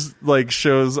announces like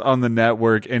shows on the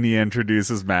network and he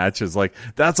introduces matches. Like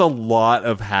that's a lot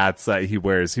of hats that he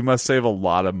wears. He must save a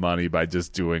lot of money by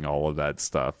just doing all of that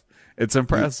stuff. It's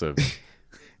impressive.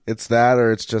 It's that,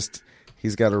 or it's just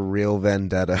he's got a real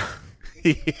vendetta.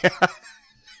 Yeah.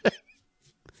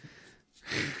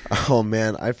 Oh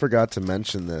man, I forgot to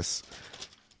mention this,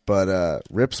 but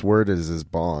Rip's word is his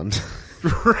bond.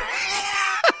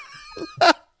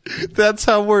 That's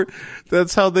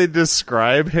how they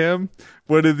describe him.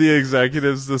 One of the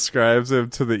executives describes him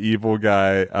to the evil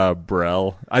guy,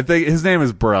 Brell. I think his name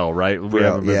is Brell, right? We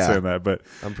haven't been saying that, but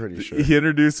I'm pretty sure. He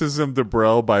introduces him to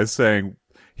Brell by saying,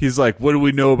 he's like, what do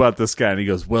we know about this guy? And he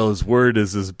goes, well, his word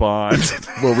is his bond.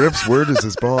 Well, Rip's word is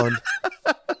his bond.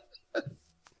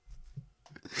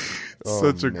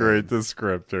 Such a great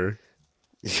descriptor.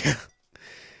 Yeah.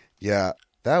 Yeah.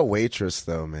 That waitress,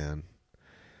 though, man.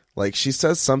 Like, she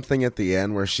says something at the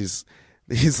end where he's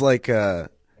like, they're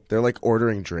like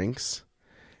ordering drinks.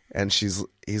 And he's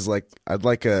like, I'd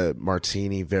like a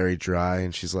martini very dry.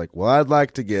 And she's like, well, I'd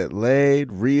like to get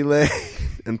laid, relayed,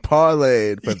 and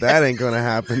parlayed. But that ain't going to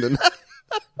happen tonight.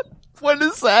 What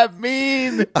does that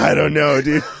mean? I don't know,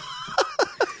 dude.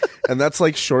 And that's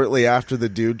like shortly after the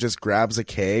dude just grabs a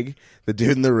keg. The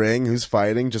dude in the ring who's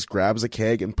fighting just grabs a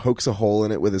keg and pokes a hole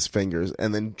in it with his fingers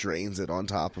and then drains it on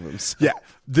top of himself. Yeah.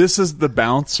 This is the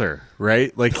bouncer,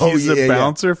 right? Like he's the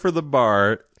bouncer for the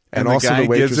bar. And the also guy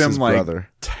the gives him like brother.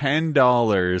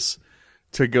 $10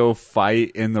 to go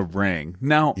fight in the ring.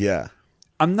 Now, yeah,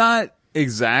 I'm not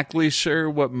exactly sure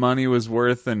what money was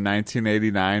worth in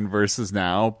 1989 versus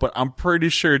now, but I'm pretty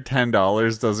sure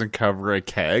 $10 doesn't cover a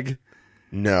keg.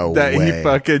 No that way. He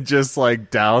fucking just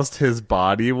like doused his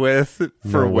body with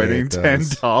for winning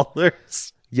 $10.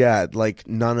 Yeah, like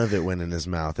none of it went in his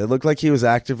mouth. It looked like he was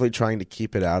actively trying to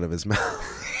keep it out of his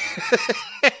mouth.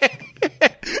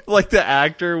 Like the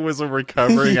actor was a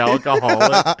recovering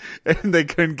alcoholic and they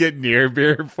couldn't get near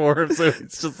beer for him. So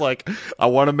it's just like, I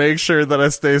want to make sure that I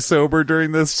stay sober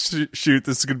during this shoot.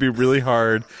 This is going to be really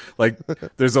hard. Like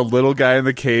there's a little guy in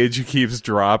the cage who keeps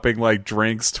dropping like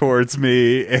drinks towards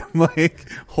me and like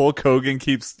Hulk Hogan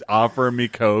keeps offering me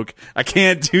Coke. I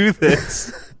can't do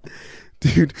this.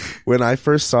 Dude, when I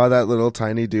first saw that little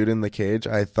tiny dude in the cage,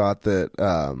 I thought that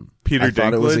Peter Dinklage?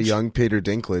 thought it was a young Peter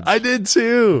Dinklage. I did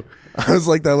too. I was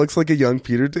like, that looks like a young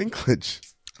Peter Dinklage.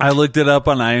 I looked it up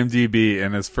on IMDb,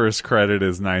 and his first credit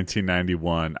is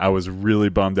 1991. I was really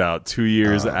bummed out 2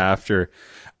 years after.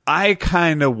 I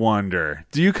kind of wonder.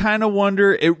 Do you kind of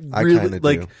wonder? It really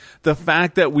like the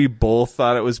fact that we both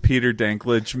thought it was Peter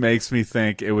Dinklage makes me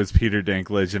think it was Peter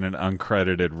Dinklage in an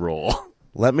uncredited role.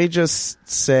 Let me just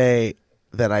say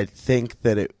that I think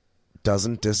that it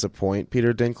doesn't disappoint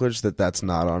Peter Dinklage that that's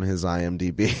not on his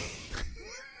IMDb.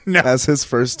 No. As his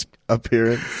first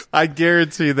appearance. I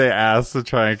guarantee they asked to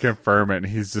try and confirm it, and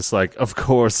he's just like, of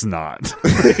course not.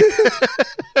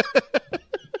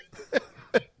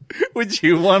 Would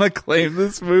you want to claim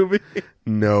this movie?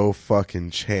 No fucking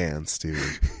chance, dude.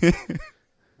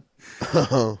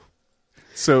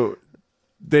 So,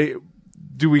 do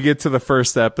we get to the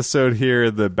first episode here,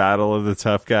 the Battle of the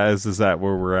Tough Guys? Is that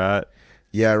where we're at?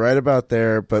 Yeah, right about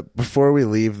there. But before we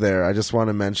leave there, I just want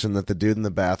to mention that the dude in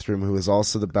the bathroom, who is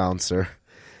also the bouncer,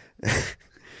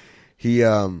 he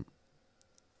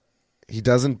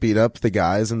doesn't beat up the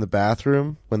guys in the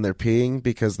bathroom when they're peeing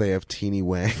because they have teeny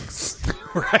wangs.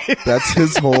 Right. That's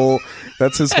his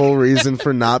whole reason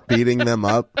for not beating them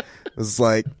up. It's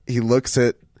like he looks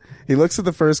at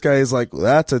the first guy, he's like, well,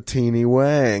 that's a teeny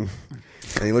wang.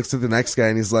 And he looks at the next guy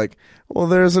and he's like, well,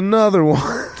 there's another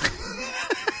one.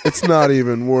 It's not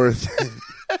even worth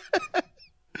it.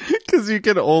 Because you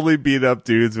can only beat up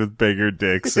dudes with bigger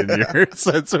dicks than yours.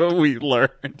 That's what we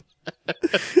learned.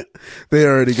 They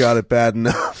already got it bad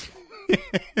enough.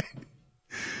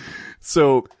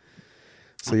 So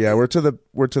yeah, we're to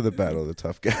the Battle of the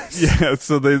Tough Guys. Yeah,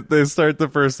 so they start the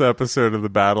first episode of the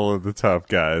Battle of the Tough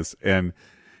Guys, and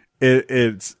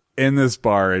it's in this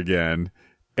bar again,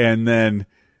 and then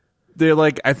they're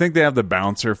like, I think they have the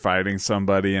bouncer fighting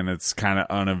somebody, and it's kind of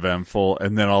uneventful,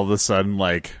 and then all of a sudden,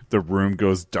 like, the room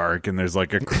goes dark, and there's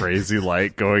like a crazy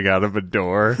light going out of a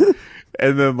door,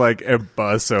 and then like it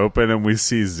busts open, and we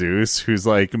see Zeus, who's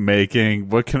like making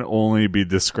what can only be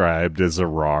described as a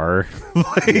rar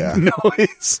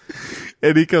noise,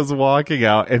 and he comes walking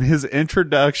out, and his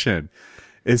introduction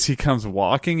is he comes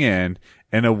walking in,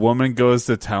 and a woman goes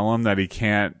to tell him that he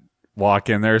can't walk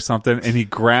in there or something, and he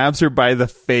grabs her by the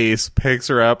face, picks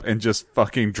her up, and just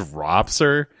fucking drops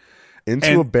her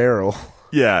into a barrel.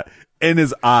 Yeah, and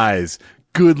his eyes.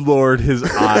 Good Lord, his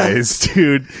eyes,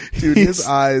 dude. Dude, his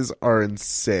eyes are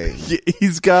insane.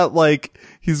 He's got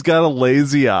a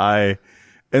lazy eye,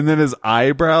 and then his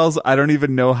eyebrows, I don't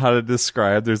even know how to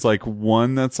describe. There's like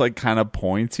one that's like kind of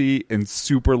pointy and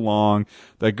super long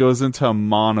that goes into a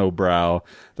monobrow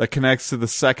that connects to the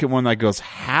second one that goes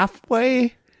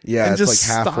halfway. Yeah, and it's just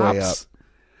like halfway stops. up.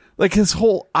 Like his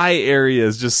whole eye area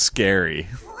is just scary.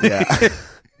 Yeah.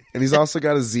 And he's also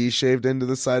got a Z shaved into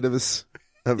the side of his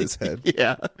head.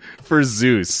 Yeah. For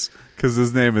Zeus. because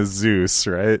his name is Zeus,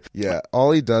 right? Yeah,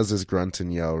 all he does is grunt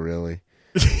and yell, really.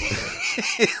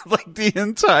 Like the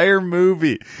entire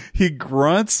movie, he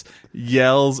grunts,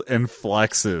 yells, and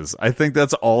flexes. I think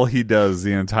that's all he does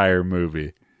the entire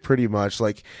movie. Pretty much.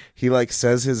 Like, he like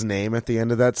says his name at the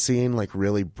end of that scene, like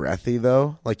really breathy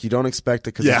though. Like, you don't expect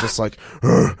it because Yeah. it's just like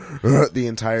the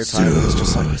entire time. And it's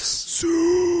just like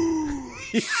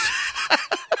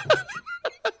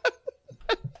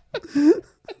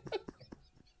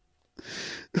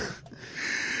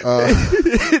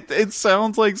It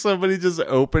sounds like somebody just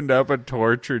opened up a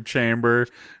torture chamber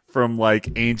from like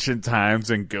ancient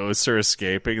times and ghosts are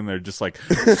escaping and they're just like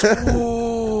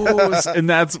 "Zeus," and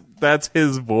that's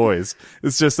his voice.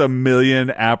 It's just a million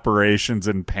apparitions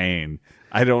in pain.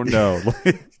 I don't know.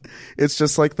 it's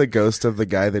just like the ghost of the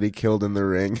guy that he killed in the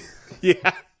ring.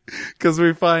 Yeah, because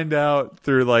we find out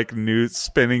through like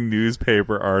spinning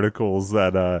newspaper articles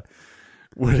that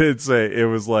what did it say? It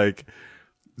was like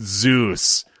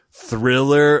Zeus,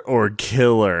 thriller or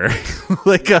killer,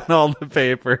 like on all the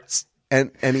papers.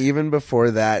 And even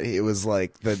before that, it was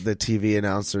like the TV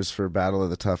announcers for Battle of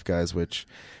the Tough Guys, which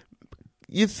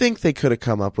you'd think they could have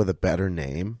come up with a better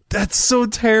name. That's so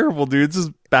terrible, dude. It's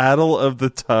just Battle of the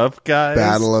Tough Guys.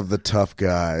 Battle of the Tough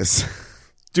Guys.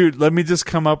 Dude, let me just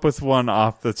come up with one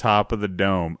off the top of the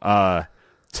dome.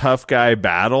 Tough Guy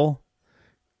Battle.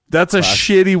 That's a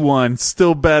shitty one.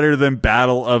 Still better than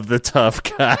Battle of the Tough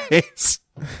Guys.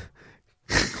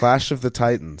 Clash of the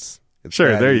Titans. It's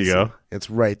Sure, that there you easy. go. It's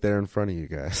right there in front of you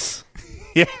guys.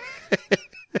 Yeah.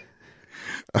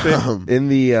 In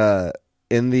the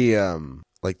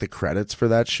like the credits for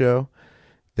that show,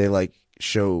 they like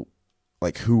show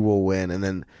like who will win, and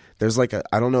then there's like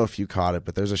I don't know if you caught it,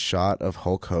 but there's a shot of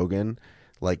Hulk Hogan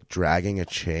like dragging a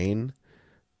chain,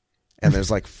 and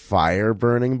there's like fire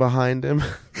burning behind him.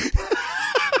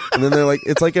 And then they're like,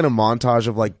 it's like in a montage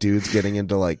of like dudes getting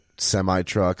into like semi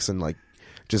trucks and like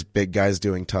just big guys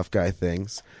doing tough guy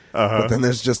things. But then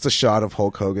there's just a shot of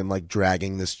Hulk Hogan like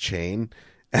dragging this chain,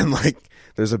 and like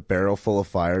there's a barrel full of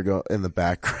fire in the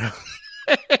background.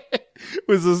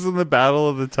 Was this in the Battle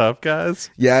of the Tough Guys?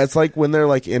 Yeah, it's like when they're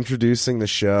like introducing the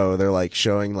show, they're like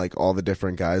showing like all the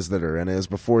different guys that are in it. It was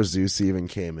before Zeus even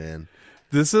came in.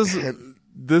 This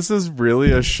is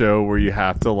really a show where you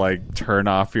have to like turn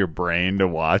off your brain to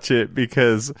watch it,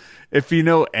 because if you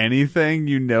know anything,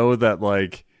 you know that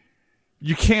like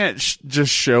you can't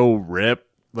just show Rip,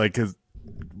 like 'cause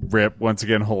Rip, once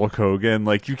again Hulk Hogan,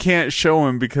 like you can't show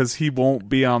him because he won't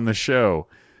be on the show.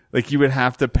 Like you would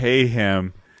have to pay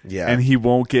him. Yeah. And he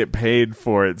won't get paid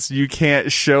for it. So you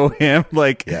can't show him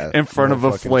like in front no of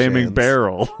a fucking flaming chance.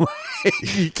 barrel.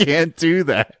 You can't do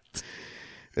that.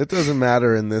 It doesn't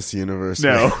matter in this universe.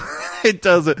 No, man. it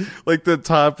doesn't. Like the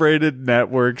top rated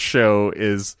network show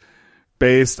is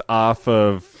based off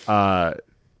of a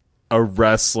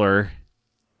wrestler,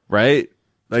 right?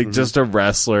 Like just a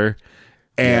wrestler.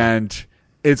 And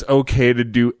it's okay to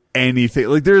do anything.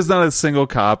 Like there's not a single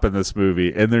cop in this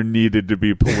movie, and there needed to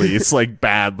be police like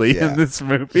badly in this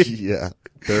movie. Yeah.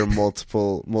 There are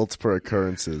multiple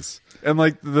occurrences. And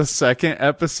like the second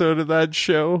episode of that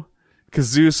show, because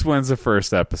Zeus wins the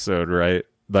first episode, right?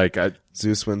 Like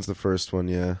Zeus wins the first one,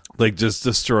 yeah. like just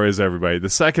destroys everybody. The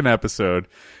second episode,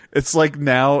 it's like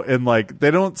now in like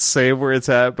they don't say where it's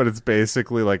at, but it's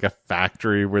basically like a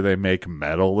factory where they make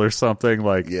metal or something.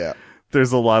 Like Yeah.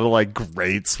 there's a lot of like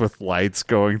grates with lights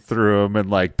going through them, and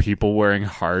like people wearing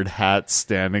hard hats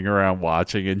standing around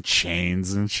watching, and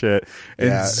chains and shit. And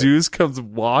Yeah. Zeus comes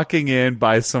walking in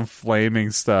by some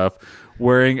flaming stuff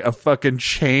wearing a fucking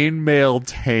chainmail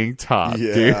tank top,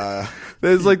 dude. Yeah.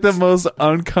 It's like the most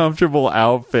uncomfortable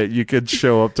outfit you could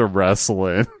show up to wrestle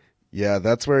in. Yeah,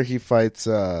 that's where he fights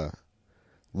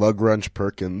Lugrunch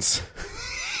Perkins.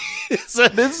 Is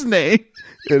that his name?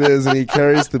 It is, and he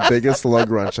carries the biggest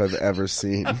Lugrunch I've ever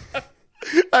seen.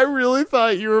 I really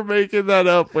thought you were making that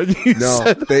up when you No,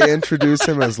 said they introduce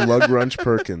him as Lugrunch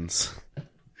Perkins.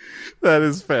 that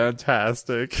is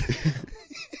fantastic.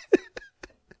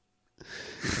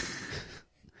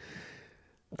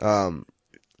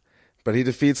 But he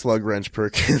defeats Lugrunch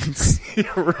Perkins.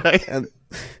 You're right.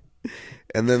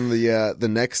 And then the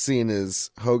next scene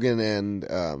is Hogan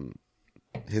and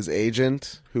his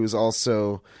agent, who's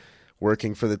also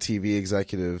working for the TV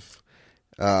executive,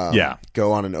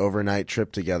 go on an overnight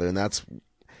trip together. And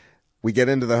we get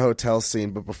into the hotel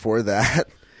scene, but before that,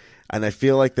 and I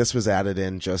feel like this was added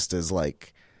in just as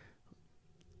like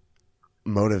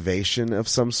motivation of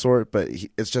some sort, but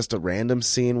it's just a random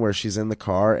scene where she's in the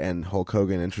car and Hulk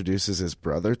Hogan introduces his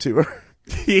brother to her.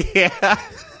 Yeah.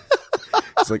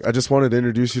 It's like, I just wanted to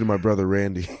introduce you to my brother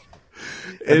Randy.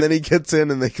 And then he gets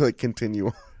in and they like continue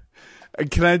on.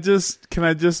 Can I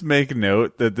just make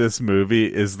note that this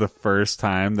movie is the first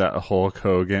time that Hulk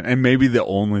Hogan, and maybe the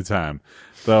only time,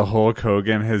 that Hulk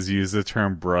Hogan has used the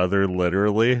term brother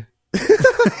literally?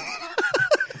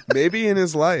 Maybe in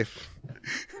his life.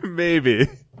 Maybe.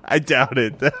 I doubt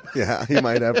it. Yeah, he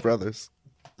might have brothers.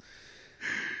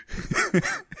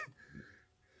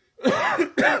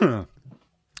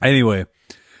 Anyway,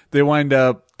 they wind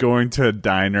up going to a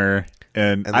diner,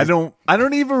 and I don't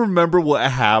even remember what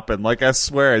happened. Like, I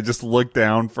swear I just looked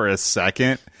down for a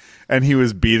second and he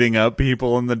was beating up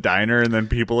people in the diner and then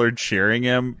people are cheering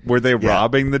him. Were they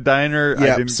robbing the diner?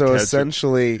 Yeah, so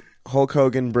essentially Hulk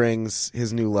Hogan brings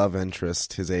his new love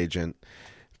interest, his agent,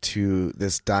 to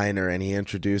this diner, and he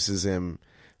introduces him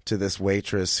to this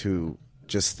waitress who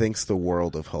just thinks the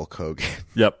world of Hulk Hogan.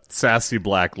 Yep, sassy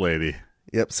black lady.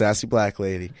 Yep, sassy black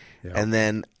lady. Yep. And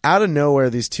then out of nowhere,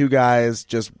 these two guys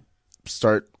just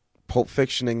start Pulp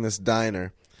Fictioning this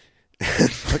diner.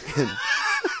 And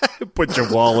fucking put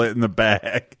your wallet in the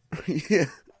bag. Yeah.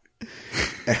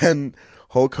 And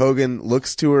Hulk Hogan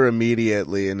looks to her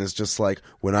immediately and is just like,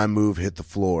 when I move, hit the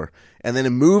floor. And then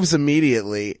it moves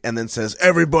immediately and then says,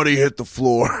 everybody hit the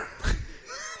floor.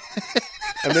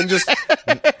 And then just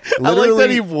literally, I like that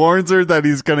he warns her that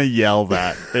he's going to yell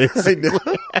that. I know.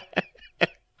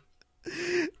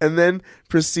 And then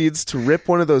proceeds to rip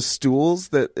one of those stools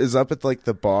that is up at like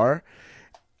the bar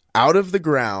out of the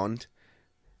ground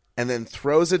and then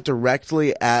throws it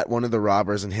directly at one of the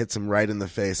robbers and hits him right in the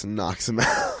face and knocks him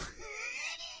out.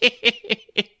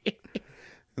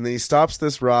 And then he stops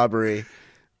this robbery.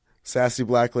 Sassy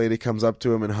black lady comes up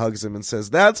to him and hugs him and says,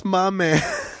 "That's my man."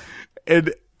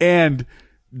 And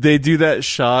they do that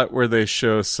shot where they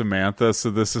show Samantha. So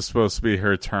this is supposed to be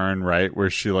her turn, right? Where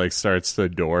she like starts to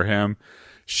adore him.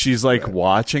 She's like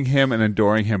watching him and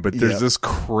adoring him, but there's this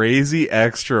crazy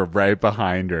extra right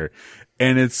behind her.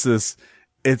 And it's this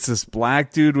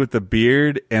black dude with a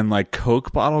beard and like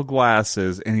Coke bottle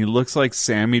glasses, and he looks like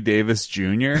Sammy Davis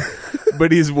Jr.,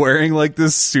 but he's wearing like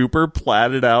this super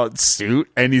platted out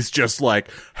suit, and he's just like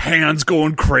hands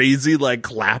going crazy, like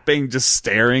clapping, just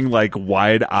staring like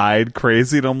wide eyed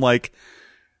crazy. And I'm like,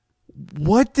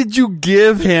 what did you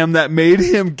give him that made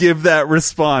him give that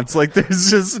response? Like,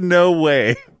 there's just no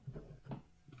way.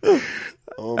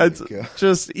 Oh my God.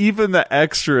 Just even the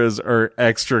extras are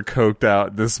extra coked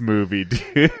out in this movie,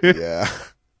 dude. Yeah.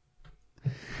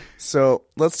 So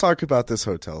let's talk about this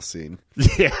hotel scene.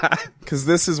 Yeah. Because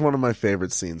this is one of my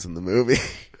favorite scenes in the movie.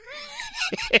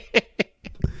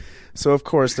 So, of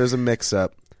course, there's a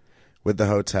mix-up with the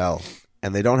hotel.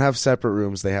 And they don't have separate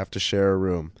rooms. They have to share a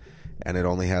room. And it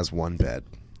only has one bed.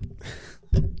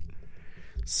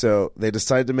 So they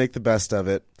decide to make the best of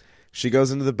it. She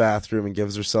goes into the bathroom and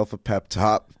gives herself a pep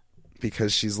talk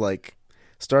because she's like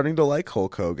starting to like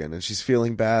Hulk Hogan and she's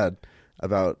feeling bad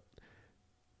about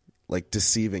like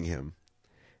deceiving him.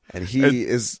 And he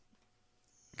is...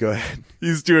 Go ahead.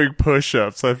 He's doing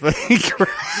push-ups, I think.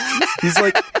 He's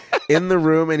like in the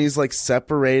room and he's like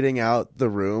separating out the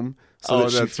room so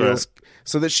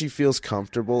that she feels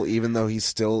comfortable, even though he's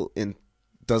still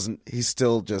he's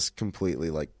still just completely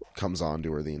like comes on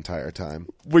to her the entire time.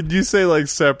 When you say like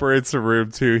separates the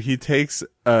room too, he takes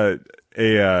a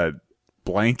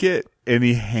blanket and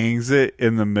he hangs it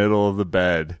in the middle of the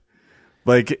bed.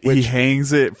 Like he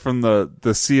hangs it from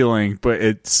the ceiling, but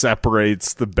it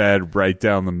separates the bed right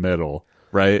down the middle,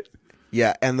 right?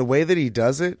 Yeah, and the way that he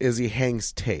does it is he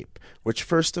hangs tape, which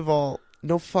first of all,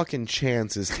 no fucking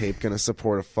chance is tape going to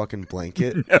support a fucking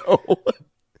blanket. No.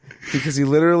 Because he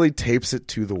literally tapes it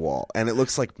to the wall, and it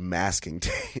looks like masking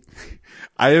tape.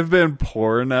 I have been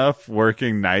poor enough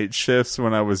working night shifts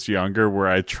when I was younger where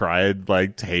I tried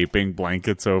like taping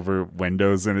blankets over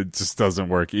windows, and it just doesn't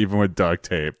work. Even with duct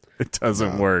tape, it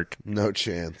doesn't work. No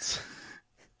chance.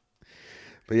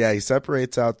 But yeah, he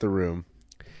separates out the room,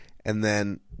 and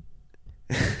then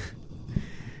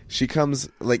she comes,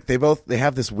 like they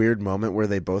have this weird moment where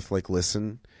they both like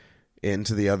listen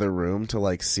into the other room to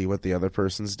like see what the other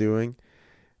person's doing,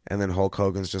 and then Hulk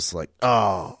Hogan's just like,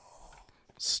 "Oh,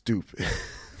 stupid."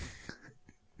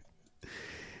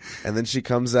 And then she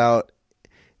comes out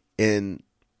in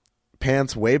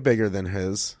pants way bigger than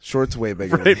his, shorts way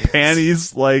bigger than his.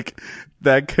 Panties like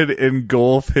that could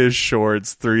engulf his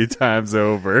shorts 3 times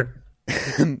over.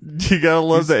 You gotta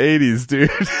love the 80s, dude.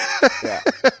 Yeah.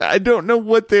 I don't know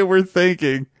what they were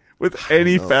thinking with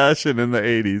any fashion in the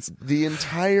 80s. The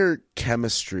entire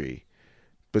chemistry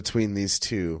between these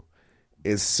two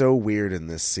is so weird in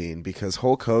this scene because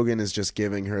Hulk Hogan is just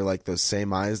giving her like those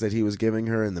same eyes that he was giving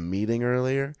her in the meeting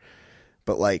earlier,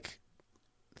 but like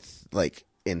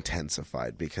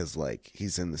intensified because like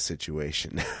he's in the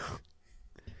situation now.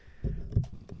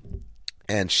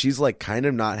 And she's like kind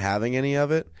of not having any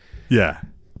of it. Yeah.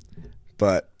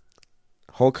 But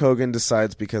Hulk Hogan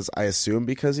decides, because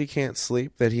he can't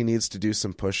sleep, that he needs to do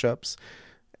some push-ups.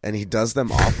 And he does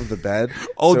them off of the bed.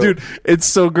 Oh, dude, it's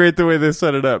so great the way they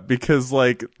set it up, because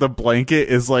like the blanket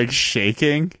is like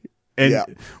shaking.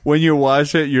 And when you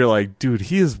watch it, you're like, dude,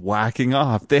 he is whacking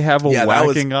off. They have a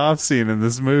whacking off scene in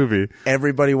this movie.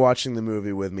 Everybody watching the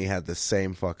movie with me had the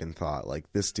same fucking thought.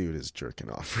 Like, this dude is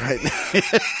jerking off right now.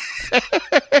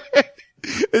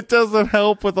 It doesn't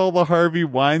help with all the Harvey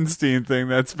Weinstein thing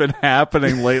that's been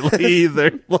happening lately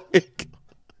either. Like,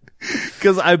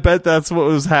 because I bet that's what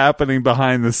was happening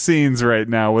behind the scenes right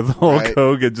now with Hulk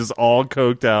Hogan just all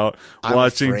coked out,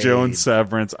 watching Joan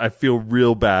Severance. I feel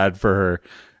real bad for her.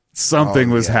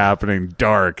 Something was happening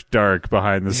dark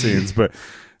behind the scenes, but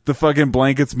the fucking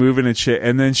blanket's moving and shit.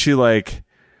 And then she like,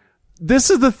 this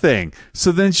is the thing.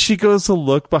 So then she goes to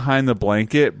look behind the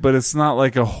blanket, but it's not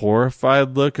like a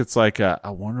horrified look. It's like a, I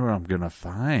wonder what I'm going to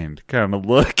find kind of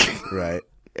look. Right.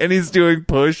 And he's doing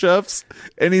push-ups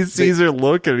and he sees her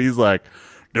look and he's like,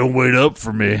 don't wait up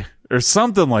for me. Or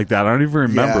something like that. I don't even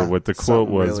remember what the quote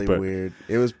was. Really but weird.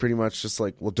 It was pretty much just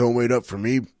like, well, don't wait up for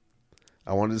me.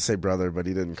 I wanted to say brother, but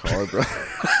he didn't call her brother.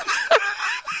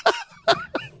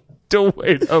 Don't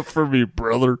wait up for me,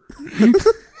 brother.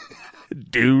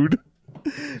 Dude.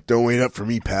 Don't wait up for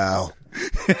me, pal.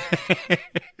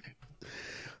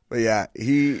 But yeah,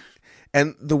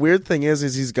 and the weird thing is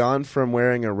he's gone from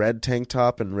wearing a red tank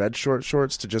top and red short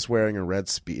shorts to just wearing a red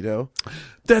Speedo.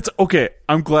 That's okay.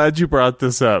 I'm glad you brought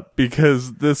this up,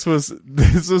 because this was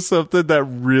something that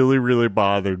really, really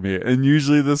bothered me. And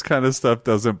usually this kind of stuff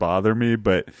doesn't bother me,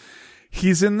 but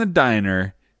he's in the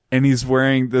diner and he's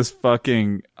wearing this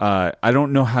fucking, I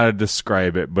don't know how to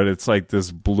describe it, but it's like this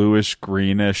bluish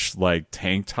greenish like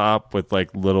tank top with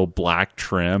like little black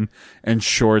trim and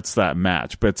shorts that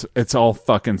match, but it's all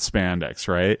fucking spandex,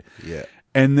 right? Yeah.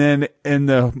 And then in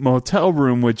the motel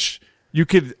room, which you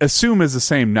could assume is the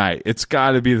same night, it's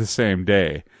got to be the same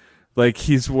day. Like,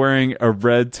 he's wearing a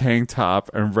red tank top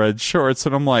and red shorts,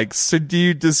 and I'm like, so do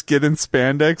you just get in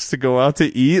spandex to go out to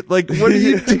eat? Like, what are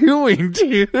you doing,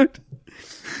 dude?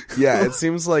 Yeah, it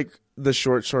seems like the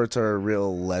short shorts are a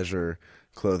real leisure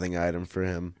clothing item for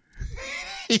him.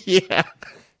 Yeah.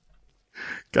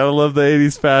 Gotta love the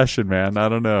 80s fashion, man. I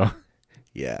don't know.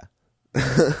 Yeah.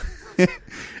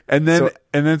 And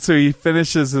then so he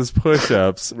finishes his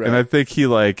push-ups, right. And I think he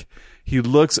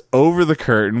looks over the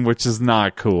curtain, which is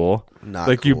not cool. Not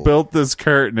like, cool. You built this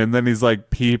curtain, and then he's like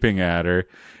peeping at her,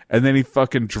 and then he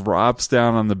fucking drops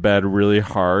down on the bed really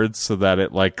hard so that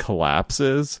it like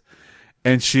collapses,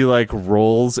 and she like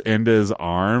rolls into his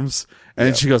arms,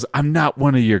 and she goes, "I'm not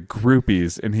one of your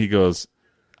groupies," and he goes,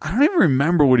 I don't even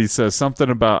remember what he says. Something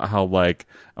about how like,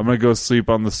 I'm gonna go sleep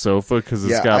on the sofa because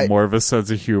it's got more of a sense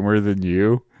of humor than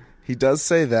you. He does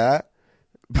say that,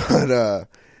 but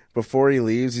before he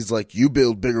leaves, he's like, "You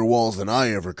build bigger walls than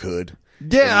I ever could."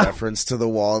 Yeah, in reference to the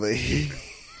wall that he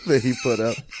put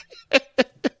up,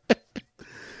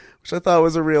 which I thought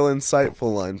was a real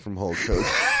insightful line from Hulk Hogan.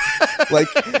 Like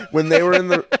when they were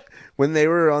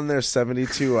on their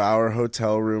 72-hour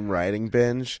hotel room writing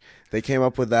binge, they came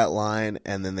up with that line,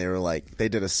 and then they were like, they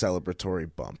did a celebratory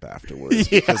bump afterwards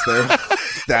because they're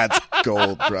that's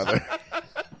gold, brother.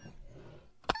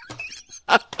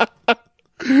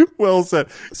 Well said.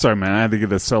 Sorry, man. I had to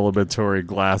get a celebratory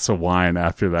glass of wine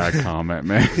after that comment,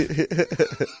 man.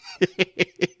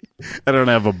 I don't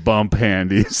have a bump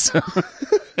handy, so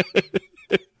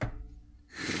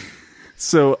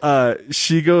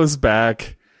she goes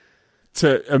back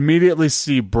to immediately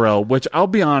see Brill, which I'll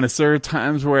be honest, there are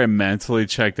times where I mentally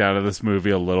checked out of this movie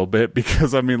a little bit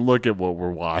because, I mean, look at what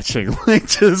we're watching. Like,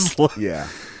 just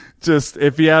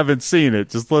if you haven't seen it,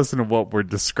 just listen to what we're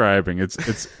describing.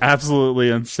 It's absolutely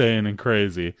insane and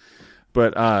crazy.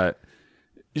 But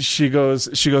she goes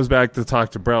back to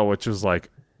talk to Brill, which was like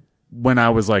when I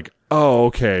was like, oh,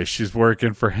 okay, she's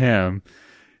working for him.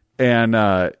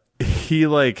 And he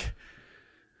like,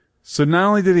 so not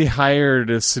only did he hire her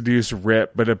to seduce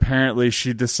Rip, but apparently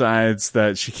she decides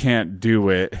that she can't do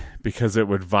it because it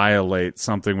would violate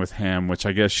something with him, which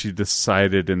I guess she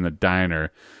decided in the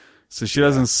diner. So she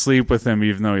doesn't sleep with him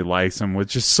even though he likes him,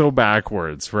 which is so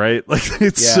backwards, right? Like,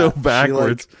 it's so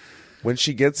backwards. When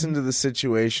she gets into the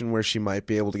situation where she might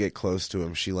be able to get close to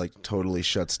him, she like totally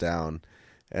shuts down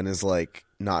and is like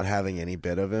not having any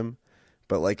bit of him.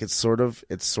 But like it's sort of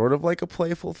like a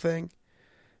playful thing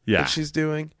that she's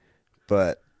doing.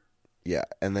 But yeah,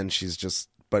 and then she's just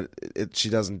she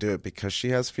doesn't do it because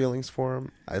she has feelings for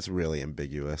him. It's really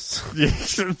ambiguous. Yeah,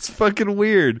 it's fucking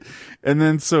weird. And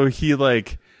then so he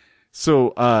like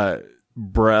So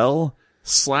Brel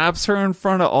slaps her in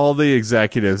front of all the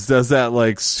executives, does that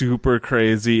like super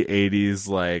crazy 80s,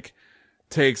 like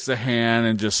takes the hand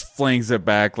and just flings it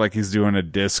back like he's doing a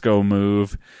disco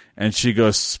move, and she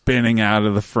goes spinning out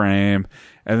of the frame,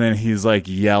 and then he's like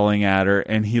yelling at her,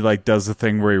 and he like does the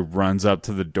thing where he runs up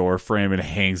to the door frame and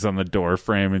hangs on the door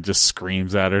frame and just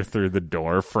screams at her through the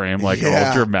door frame like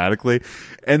all dramatically,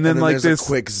 and then like there's a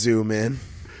quick zoom in.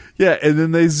 Yeah, and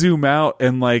then they zoom out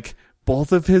and like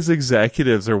both of his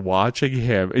executives are watching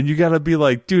him, and you gotta be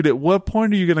like, dude, at what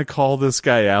point are you gonna call this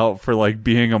guy out for like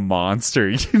being a monster?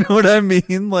 You know what I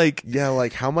mean? Like, yeah,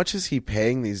 like how much is he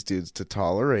paying these dudes to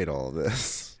tolerate all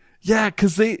this? Yeah,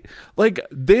 because they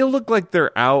look like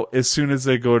they're out as soon as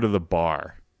they go to the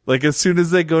bar. Like as soon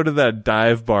as they go to that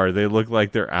dive bar, they look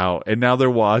like they're out, and now they're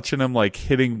watching him like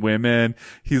hitting women.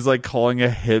 He's like calling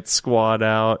a hit squad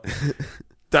out.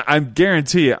 I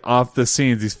guarantee it, off the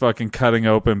scenes, he's fucking cutting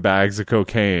open bags of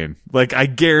cocaine. Like, I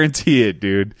guarantee it,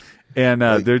 dude. And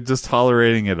they're just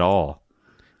tolerating it all.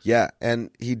 Yeah, and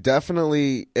he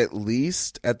definitely, at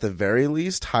the very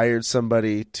least, hired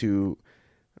somebody to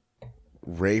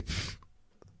rape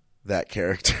that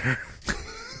character.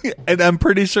 And I'm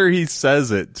pretty sure he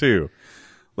says it, too.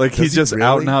 Like, he's just really?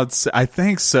 out and out. I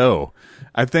think so.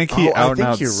 I think he out and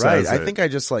out says you're right. it. I think I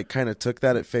just, like, kind of took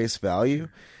that at face value.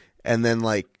 And then,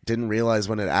 like, didn't realize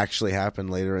when it actually happened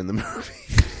later in the movie.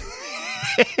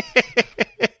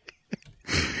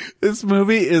 This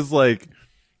movie is, like,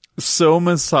 so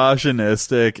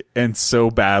misogynistic and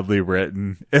so badly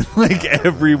written in, like,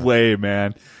 every way,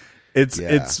 man.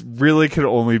 It's really could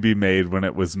only be made when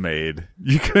it was made.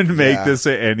 You couldn't make this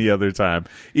at any other time.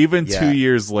 Even 2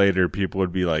 years later, people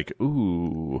would be like,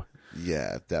 ooh.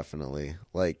 Yeah, definitely.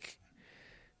 Like,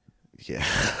 yeah.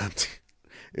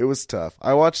 It was tough.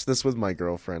 I watched this with my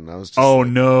girlfriend, and I was just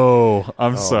no.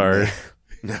 I'm sorry. Man.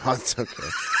 No, it's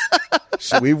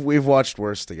okay. We've watched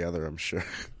worse together, I'm sure.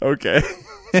 Okay.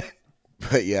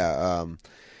 But yeah,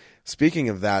 speaking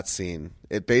of that scene,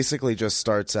 it basically just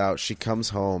starts out, she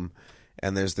comes home,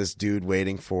 and there's this dude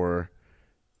waiting for her,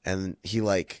 and he,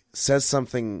 like, says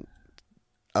something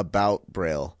about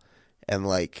Braille, and,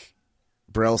 like,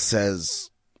 Braille says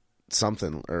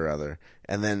something or other,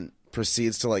 and then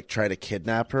proceeds to like try to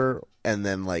kidnap her, and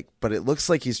then like, but it looks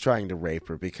like he's trying to rape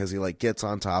her because he like gets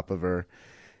on top of her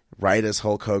right as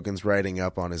Hulk Hogan's riding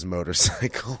up on his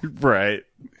motorcycle. Right.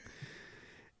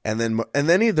 And then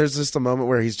there's just a moment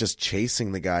where he's just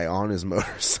chasing the guy on his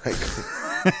motorcycle.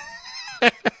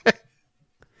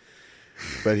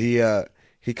 But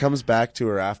he comes back to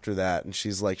her after that, and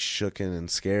she's like shooken and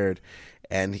scared,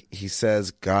 and he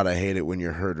says, "God, I hate it when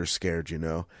you're hurt or scared, you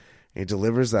know." He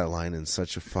delivers that line in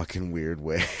such a fucking weird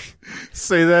way.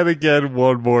 Say that again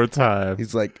one more time.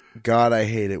 He's like, "God, I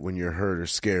hate it when you're hurt or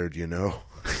scared, you know."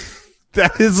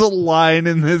 That is a line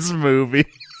in this movie.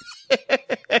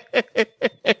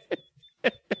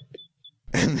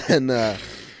 And then,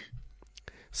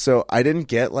 so I didn't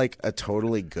get like a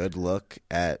totally good look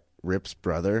at Rip's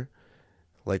brother,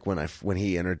 like when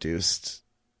he introduced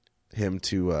him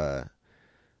to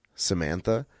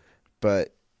Samantha,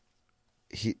 but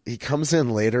he comes in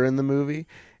later in the movie,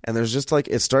 and there's just like,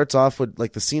 it starts off with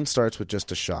like, the scene starts with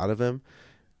just a shot of him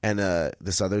and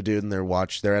this other dude, and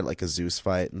they're at like a Zeus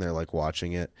fight, and they're like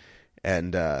watching it,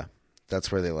 and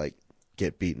that's where they like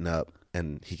get beaten up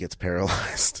and he gets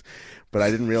paralyzed. But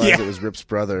I didn't realize it was Rip's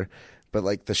brother. But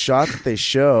like the shot that they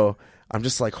show, I'm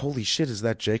just like, holy shit, is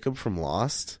that Jacob from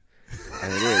Lost?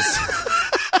 And it is.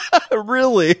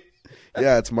 Really?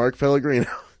 Yeah, it's Mark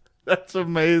Pellegrino. That's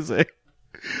amazing.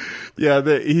 Yeah,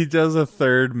 he does a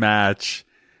third match,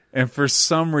 and for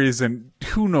some reason,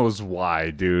 who knows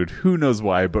why, dude? Who knows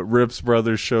why? But Rip's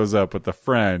brother shows up with a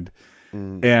friend,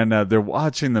 and they're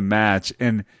watching the match,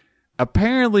 and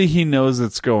apparently he knows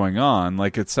it's going on.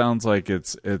 Like, it sounds like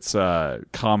it's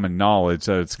common knowledge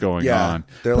that it's going on.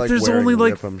 They're but like there's wearing only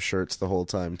like Rip 'em shirts the whole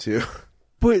time too.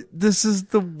 But this is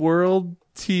the World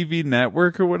TV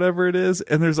Network or whatever it is,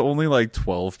 and there's only like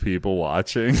 12 people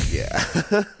watching.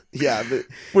 Yeah. Yeah.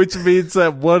 Which means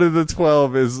that one of the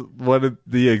 12 is one of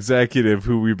the executive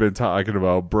who we've been talking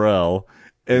about, Brel.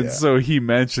 And so he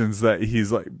mentions that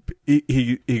he's like,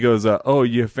 he goes, "Oh,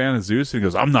 you a fan of Zeus?" And he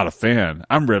goes, "I'm not a fan.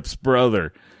 I'm Rip's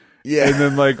brother." Yeah. And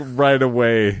then like right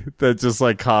away, that just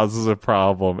like causes a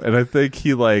problem. And I think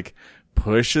he like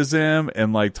pushes him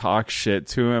and like talks shit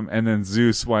to him, and then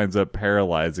Zeus winds up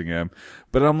paralyzing him.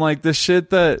 But I'm like, this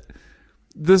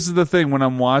is the thing, when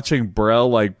I'm watching Brel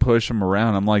like push him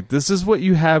around, I'm like, this is what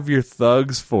you have your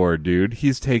thugs for, dude.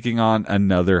 He's taking on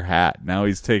another hat. Now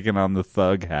he's taking on the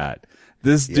thug hat.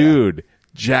 This dude,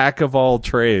 jack of all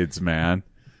trades, man.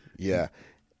 Yeah.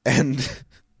 And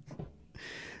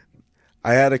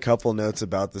I had a couple notes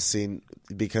about the scene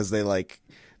because they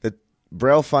that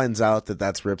Braille finds out that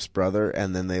that's Rip's brother,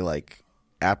 and then they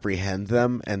apprehend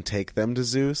them and take them to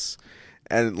Zeus.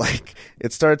 And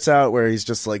it starts out where he's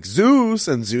just like, Zeus,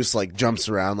 and Zeus jumps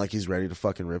around like he's ready to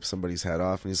fucking rip somebody's head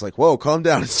off, and he's like, whoa, calm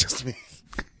down, it's just me.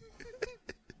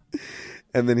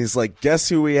 And then he's like, guess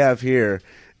who we have here?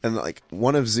 And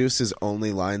one of Zeus's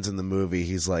only lines in the movie,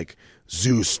 he's like,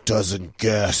 Zeus doesn't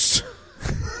guess.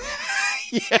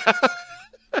 Yeah.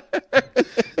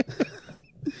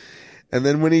 And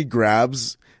then when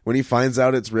he finds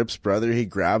out it's Rip's brother, he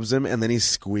grabs him, and then he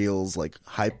squeals,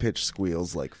 high-pitched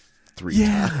squeals, 3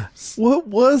 times. What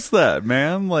was that,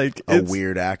 man? A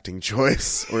weird acting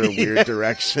choice or a weird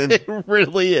direction. It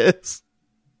really is.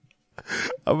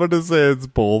 I'm going to say it's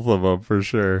both of them for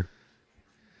sure.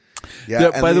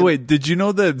 Yeah. By the way, did you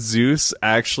know that Zeus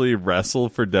actually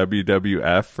wrestled for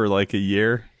WWF for a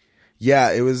year?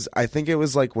 Yeah, I think it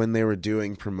was when they were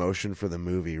doing promotion for the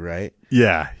movie, right?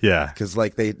 Yeah. Because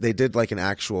they did an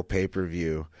actual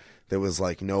pay-per-view that was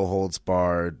No Holds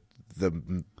Barred,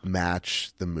 the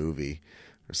match, the movie,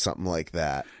 or something like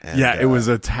that. And, it was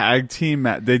a tag team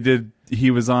match.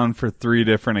 He was on for 3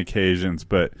 different occasions,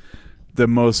 but the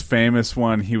most famous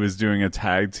one, he was doing a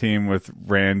tag team with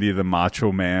Randy the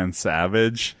Macho Man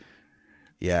Savage.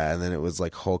 Yeah, and then it was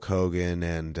Hulk Hogan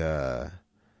and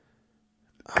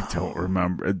I don't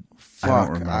remember. Fuck, I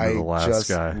don't remember the last just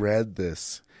guy. read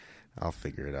this. I'll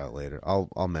figure it out later.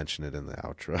 I'll mention it in the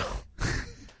outro.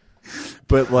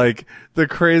 But the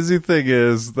crazy thing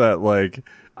is that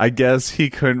I guess he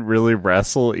couldn't really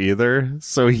wrestle either,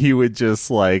 so he would just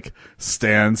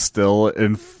stand still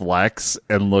and flex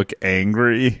and look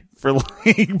angry for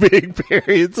big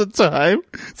periods of time.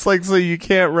 It's so you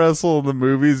can't wrestle in the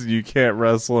movies and you can't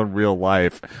wrestle in real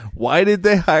life. Why did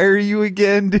they hire you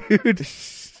again, dude?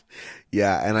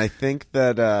 Yeah, and I think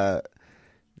that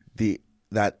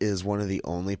that is one of the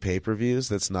only pay-per-views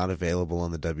that's not available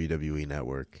on the WWE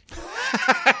network.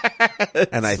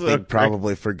 And I think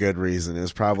probably for good reason. It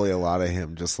was probably a lot of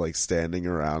him just standing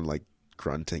around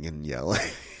grunting and yelling.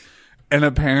 And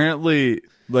apparently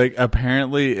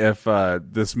if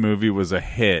this movie was a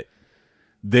hit,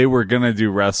 they were gonna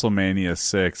do WrestleMania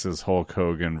 6 as Hulk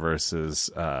Hogan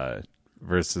versus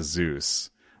Zeus.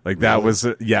 That was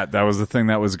the thing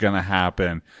that was gonna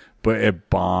happen, but it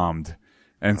bombed.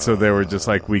 And so they were just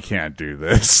we can't do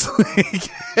this.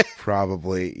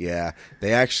 Probably, yeah.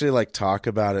 They actually talk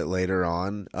about it later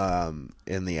on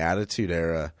in the Attitude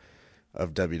Era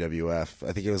of WWF.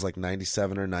 I think it was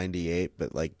 97 or 98,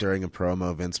 but during a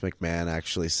promo, Vince McMahon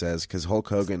actually says, because Hulk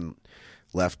Hogan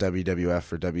left WWF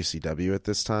for WCW at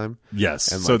this time.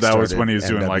 Yes. And, so that was when he was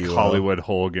NWO. doing Hollywood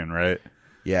Hogan, right?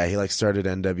 Yeah, he started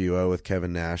NWO with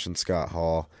Kevin Nash and Scott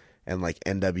Hall. And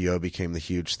NWO became the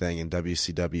huge thing, and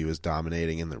WCW was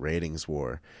dominating in the ratings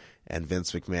war. And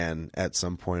Vince McMahon, at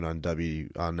some point on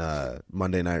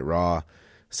Monday Night Raw,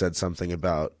 said something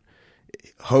about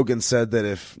Hogan said that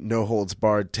if No Holds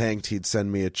Barred tanked, he'd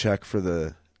send me a check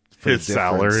for his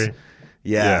salary.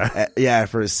 Yeah,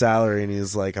 for his salary. And he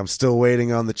was like, I'm still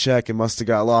waiting on the check. It must have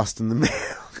got lost in the mail.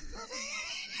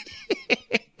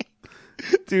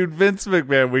 Dude, Vince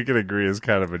McMahon, we can agree, is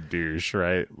kind of a douche,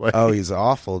 right? Oh, he's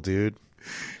awful, dude.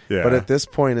 Yeah. But at this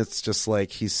point, it's just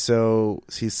he's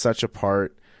such a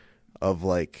part of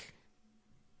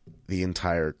the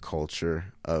entire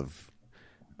culture of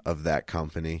that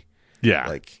company.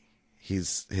 Yeah.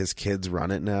 His kids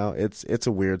run it now. It's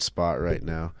a weird spot right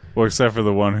now. Well, except for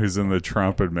the one who's in the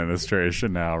Trump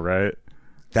administration now, right?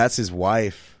 That's his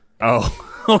wife.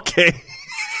 Oh, okay.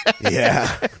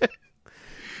 Yeah.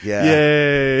 Yeah.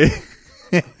 Yay.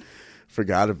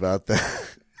 Forgot about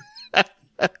that.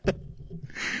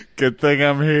 Good thing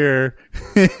I'm here.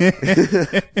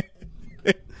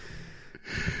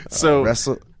 So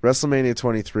WrestleMania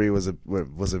 23 was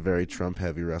a very Trump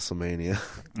heavy WrestleMania.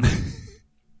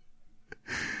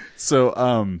 So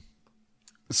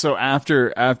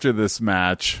after this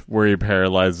match where he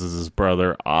paralyzes his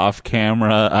brother off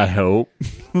camera, I hope,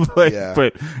 Yeah.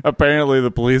 But apparently the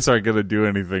police aren't going to do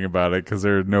anything about it because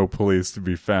there are no police to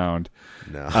be found.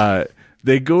 No.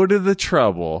 They go to the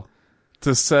trouble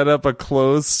to set up a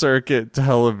closed circuit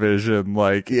television,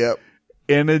 Yep.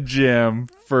 in a gym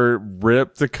for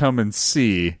Rip to come and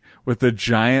see, with a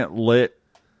giant lit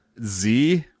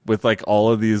Z with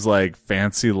all of these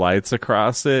fancy lights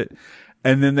across it.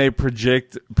 And then they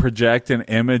project an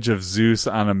image of Zeus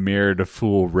on a mirror to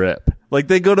fool Rip.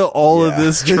 They go to all of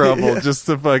this trouble just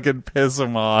to fucking piss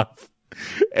him off.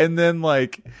 And then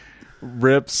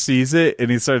Rip sees it and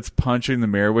he starts punching the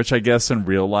mirror, which I guess in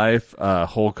real life,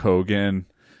 Hulk Hogan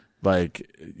like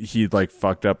he like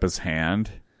fucked up his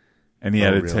hand and he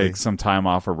had to take some time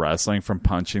off of wrestling from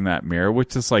punching that mirror,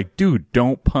 which is like, dude,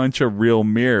 don't punch a real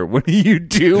mirror. What are you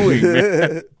doing,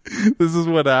 man? This is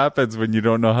what happens when you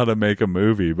don't know how to make a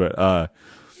movie. But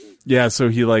yeah, so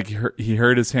he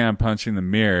hurt his hand punching the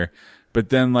mirror, but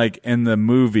then like in the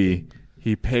movie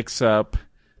he picks up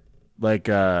like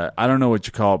I don't know what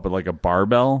you call it, but like a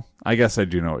barbell. I guess I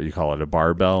do know what you call it, a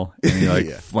barbell. And he like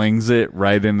flings it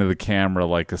right into the camera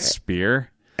like a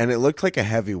spear. And it looked like a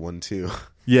heavy one too.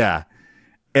 Yeah.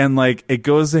 And like it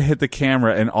goes to hit the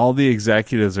camera and all the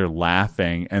executives are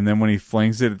laughing. And then when he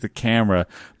flings it at the camera,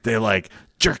 they like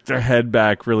jerk their head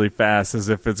back really fast as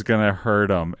if it's going to hurt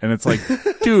them. And it's like,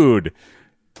 dude,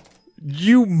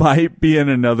 you might be in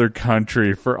another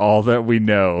country for all that we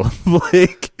know.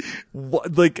 Like,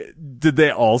 what, like, did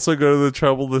they also go to the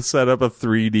trouble to set up a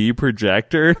 3D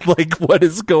projector? Like, what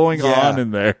is going on in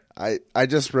there? I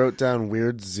just wrote down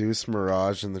weird Zeus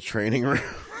mirage in the training room.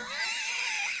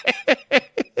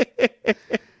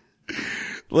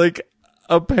 Like,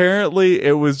 apparently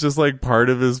it was just like part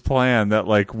of his plan that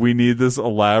like we need this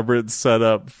elaborate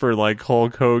setup for like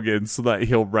Hulk Hogan so that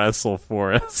he'll wrestle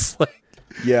for us. Like,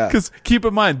 yeah, because keep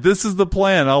in mind, this is the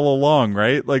plan all along,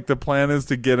 right? Like the plan is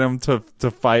to get him to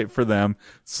fight for them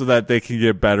so that they can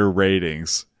get better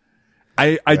ratings.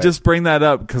 I just bring that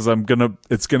up because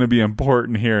it's gonna be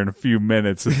important here in a few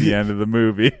minutes at the end of the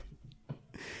movie.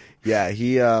 Yeah,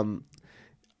 he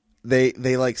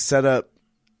they like set up.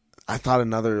 I thought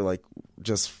another like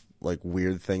just like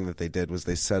weird thing that they did was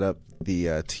they set up the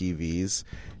TVs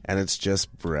and it's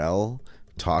just Brel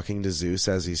talking to Zeus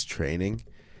as he's training,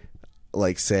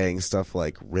 like saying stuff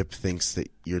like Rip thinks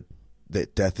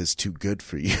that death is too good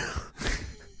for you.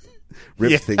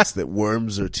 Rip thinks that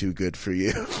worms are too good for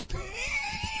you.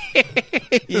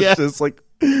 It's just like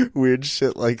weird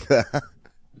shit like that.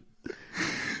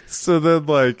 So that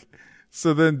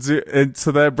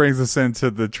brings us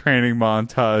into the training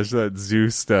montage that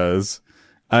Zeus does.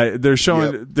 They're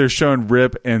showing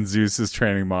Rip and Zeus's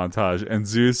training montage, and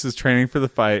Zeus is training for the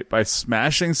fight by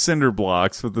smashing cinder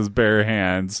blocks with his bare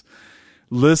hands,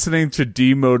 listening to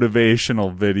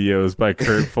demotivational videos by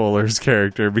Kurt Fuller's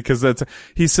character, because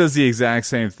he says the exact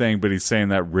same thing, but he's saying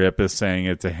that Rip is saying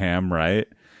it to him, right?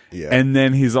 Yeah. And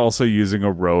then he's also using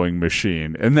a rowing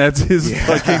machine, and that's his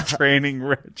fucking training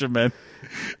regimen.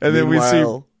 And then we see,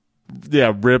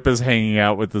 Rip is hanging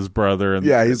out with his brother. And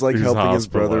he's like helping his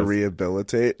brother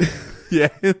rehabilitate. Yeah,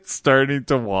 it's starting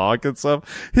to walk and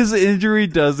stuff. His injury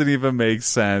doesn't even make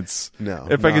sense. No,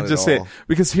 if I could just say it.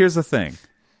 Because here's the thing.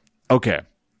 Okay.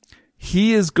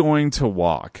 He is going to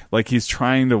walk. Like he's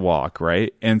trying to walk,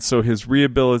 right? And so his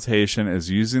rehabilitation is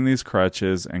using these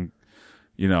crutches and,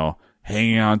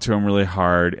 hanging on to them really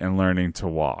hard and learning to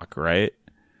walk, right?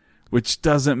 Which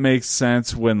doesn't make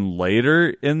sense when later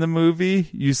in the movie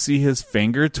you see his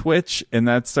finger twitch and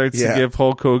that starts to give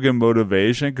Hulk Hogan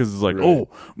motivation because it's like, oh,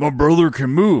 my brother can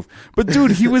move. But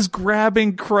dude, he was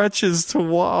grabbing crutches to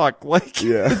walk. Like,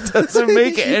 it doesn't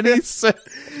make any sense.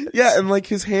 Yeah, and like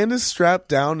his hand is strapped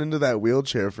down into that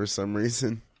wheelchair for some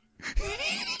reason.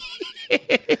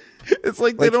 It's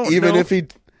like they don't even know.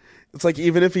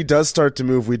 Even if he does start to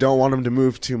move, we don't want him to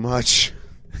move too much.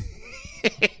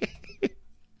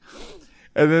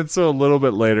 And then so a little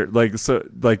bit later,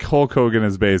 Hulk Hogan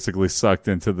is basically sucked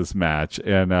into this match,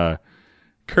 and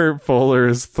Kurt Fuller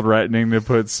is threatening to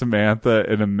put Samantha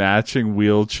in a matching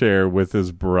wheelchair with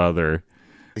his brother.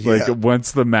 Like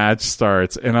once the match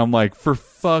starts, and I'm like, for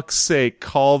fuck's sake,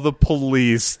 call the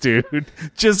police, dude.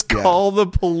 Just call the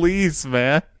police,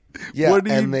 man. Yeah, what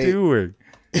are you doing?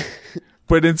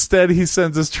 But instead, he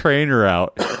sends his trainer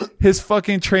out. His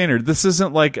fucking trainer. This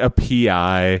isn't like a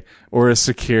PI or a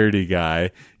security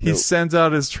guy. He sends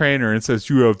out his trainer and says,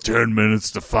 "You have 10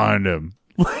 minutes to find him."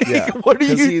 Like, what are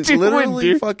you doing, literally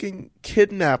dude? Fucking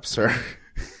kidnaps her.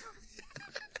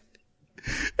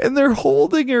 And they're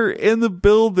holding her in the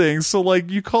building. So,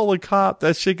 like, you call a cop,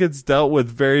 that shit gets dealt with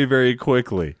very, very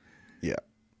quickly. Yeah.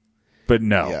 But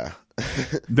no. Yeah.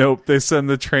 Nope. They send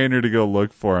the trainer to go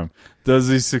look for him. Does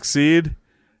he succeed?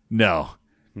 No,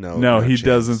 he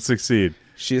doesn't succeed.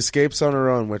 She escapes on her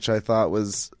own, which I thought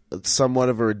was somewhat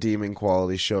of a redeeming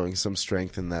quality, showing some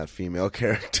strength in that female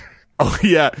character. Oh,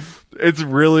 yeah. It's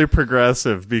really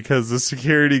progressive because the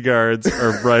security guards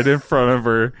are right in front of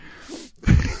her.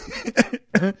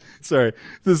 Sorry.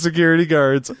 The security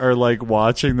guards are like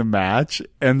watching the match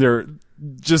and they're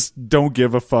just don't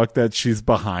give a fuck that she's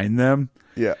behind them.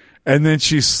 Yeah. And then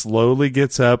she slowly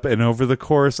gets up, and over the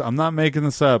course, I'm not making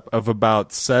this up, of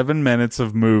about 7 minutes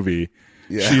of movie,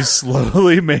 Yeah. She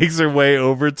slowly makes her way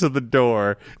over to the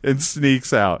door and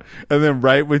sneaks out. And then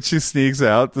right when she sneaks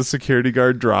out, the security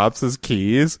guard drops his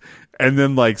keys and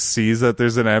then like sees that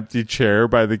there's an empty chair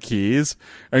by the keys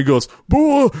and goes,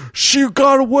 "Boo, she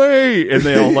got away." And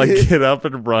they all like get up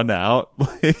and run out.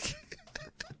 Like,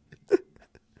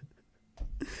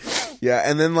 yeah,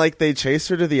 and then like they chase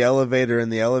her to the elevator,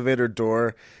 and the elevator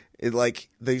door, it like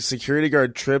the security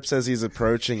guard trips as he's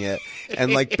approaching it,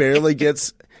 and like barely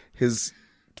gets his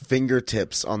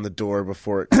fingertips on the door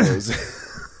before it closes.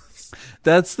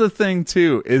 that's the thing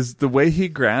too, is the way he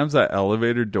grabs that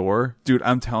elevator door. Dude,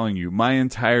 I'm telling you, my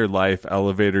entire life,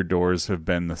 elevator doors have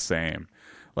been the same.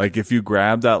 Like if you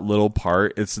grab that little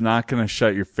part, it's not going to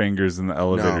shut your fingers in the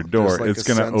elevator door. like It's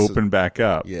a going to sense open back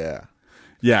up. Yeah.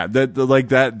 Yeah,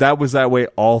 that was that way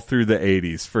all through the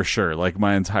 80s for sure, like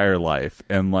my entire life.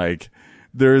 And like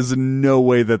there's no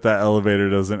way that elevator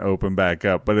doesn't open back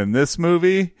up. But in this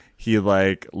movie, he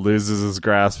like loses his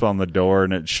grasp on the door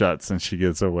and it shuts and she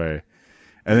gets away.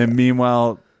 And then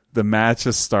meanwhile, the match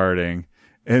is starting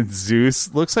and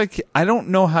Zeus looks like, I don't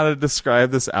know how to describe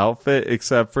this outfit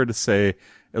except for to say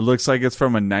it looks like it's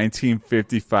from a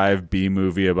 1955 B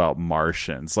movie about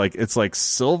Martians. Like it's like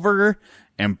silver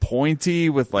and pointy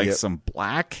with like some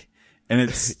black, and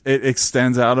it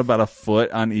extends out about a foot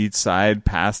on each side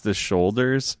past his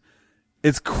shoulders.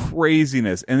 It's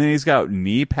craziness. And then he's got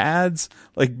knee pads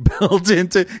like built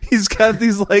into, he's got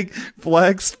these like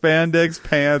black spandex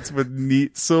pants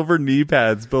with silver knee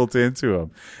pads built into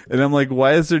them. And I'm like,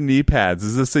 why is there knee pads?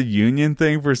 Is this a union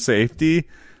thing for safety?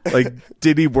 Like,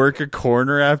 did he work a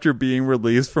corner after being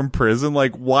released from prison?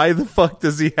 Like, why the fuck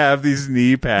does he have these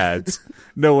knee pads?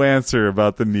 No answer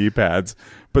about the knee pads,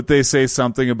 but they say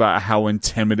something about how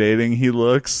intimidating he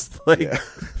looks. Like, yeah.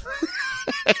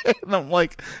 And I'm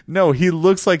like, no, he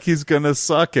looks like he's gonna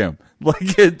suck him.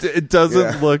 Like it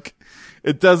doesn't look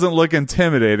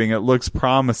intimidating. It looks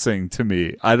promising to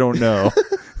me. I don't know.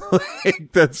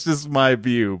 Like, that's just my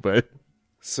view, but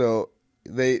so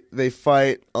they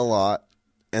fight a lot.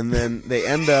 And then they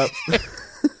end up.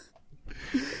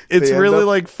 It's really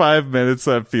like 5 minutes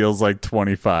that feels like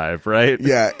 25, right?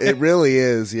 Yeah, it really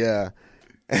is. Yeah,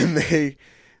 and they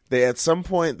at some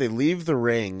point they leave the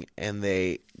ring and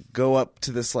they go up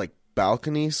to this like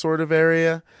balcony sort of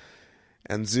area,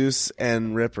 and Zeus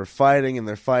and Rip are fighting, and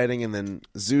they're fighting, and then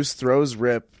Zeus throws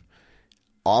Rip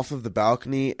off of the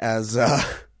balcony as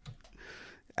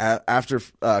after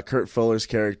Kurt Fuller's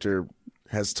character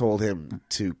has told him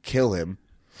to kill him.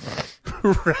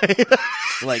 Right?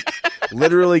 Like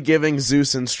literally giving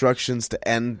Zeus instructions to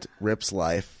end Rip's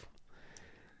life.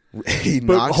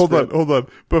 Hold on.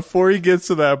 Before he gets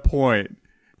to that point,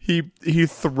 he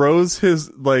throws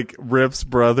his like Rip's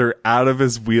brother out of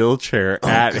his wheelchair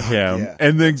at him,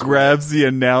 and then grabs the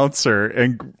announcer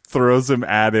and throws him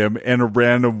at him, and a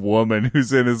random woman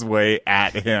who's in his way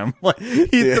at him. Like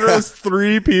he throws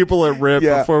 3 people at Rip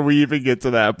before we even get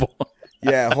to that point.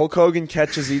 Yeah, Hulk Hogan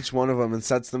catches each one of them and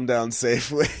sets them down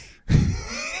safely.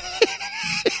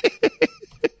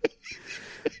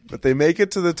 But they make it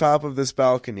to the top of this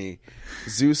balcony.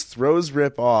 Zeus throws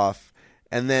Rip off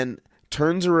and then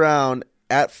turns around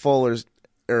at Fuller's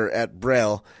or at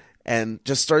Braille and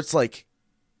just starts like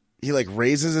he like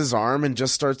raises his arm and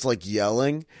just starts like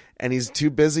yelling, and he's too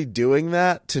busy doing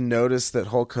that to notice that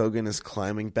Hulk Hogan is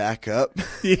climbing back up.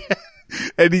 Yeah.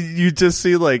 And you just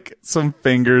see like some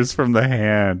fingers from the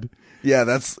hand. Yeah,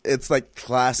 it's like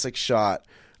classic shot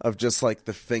of just like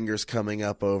the fingers coming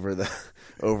up over the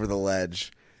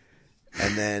ledge.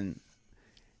 And then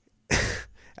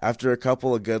after a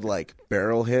couple of good like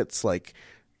barrel hits, like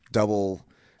double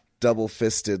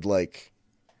fisted like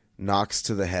knocks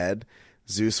to the head,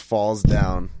 Zeus falls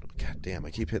down. God damn, I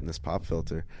keep hitting this pop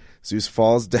filter. Zeus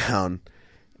falls down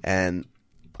and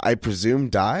I presume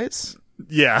dies?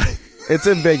 Yeah. It's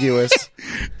ambiguous.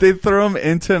 They throw him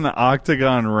into an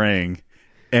octagon ring,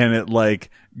 and it like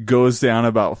goes down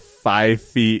about 5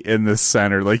 feet in the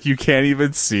center. Like you can't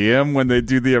even see him when they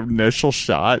do the initial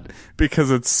shot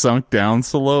because it's sunk down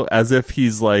so low, as if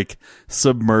he's like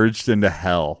submerged into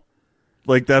hell.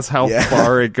 Like that's how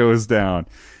far it goes down.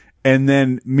 And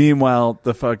then meanwhile,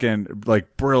 the fucking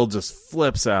like Brill just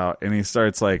flips out and he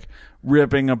starts like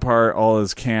ripping apart all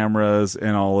his cameras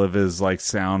and all of his like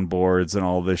soundboards and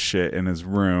all this shit in his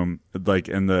room, like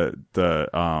in the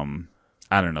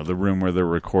I don't know, the room where they're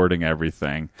recording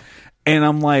everything. And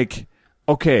I'm like,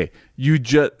 okay,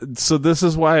 so this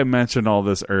is why I mentioned all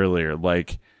this earlier.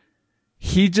 Like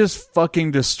he just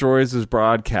fucking destroys his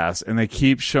broadcast, and they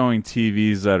keep showing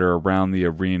TVs that are around the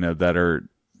arena that are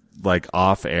like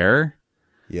off air.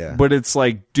 Yeah. But it's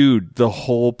like, dude, the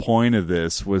whole point of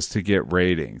this was to get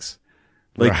ratings.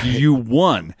 Like, Right. you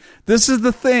won. This is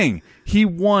the thing. He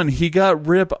won. He got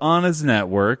Rip on his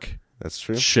network. That's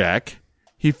true. Check.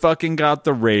 He fucking got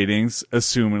the ratings,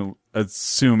 assuming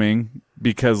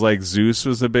because like Zeus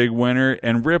was a big winner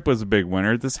and Rip was a big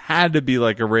winner. This had to be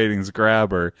like a ratings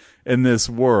grabber in this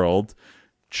world.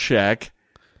 Check.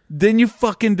 Then you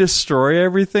fucking destroy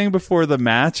everything before the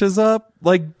match is up.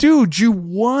 Like, dude, you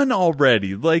won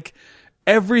already. Like,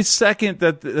 every second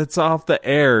that's off the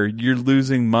air, you're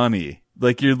losing money.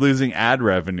 Like, you're losing ad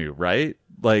revenue, right?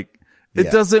 Like, it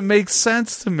Yeah. doesn't make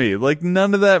sense to me. Like,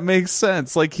 none of that makes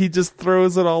sense. Like, he just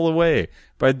throws it all away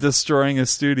by destroying a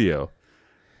studio.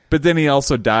 But then he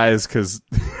also dies because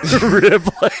Rip,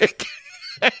 like,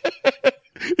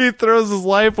 he throws his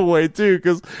life away too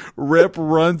because Rip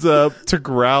runs up to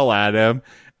growl at him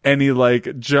and he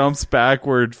like jumps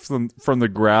backward from the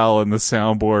growl and the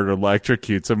soundboard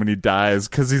electrocutes him and he dies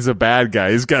because he's a bad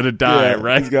guy. He's got to die,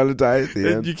 right? He's got to die at the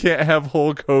And end. you can't have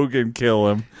Hulk Hogan kill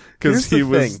him because Here's the he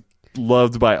was thing.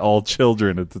 loved by all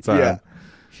children at the time. Yeah.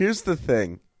 Here's the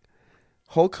thing.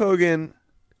 Hulk Hogan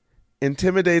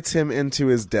intimidates him into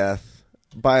his death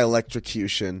by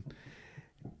electrocution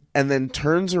and then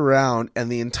turns around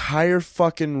and the entire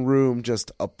fucking room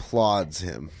just applauds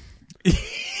him.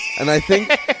 And I think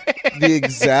the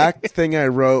exact thing I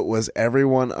wrote was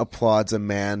everyone applauds a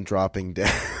man dropping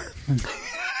dead.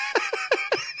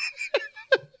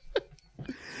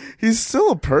 He's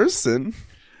still a person.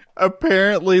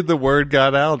 Apparently the word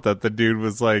got out that the dude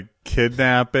was like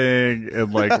kidnapping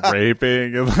and like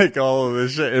raping and like all of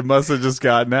this shit. It must have just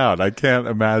gotten out. I can't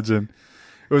imagine.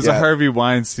 It was a Yeah. Harvey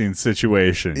Weinstein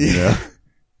situation, you know?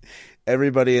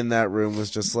 Everybody in that room was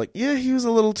just like, yeah, he was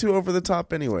a little too over the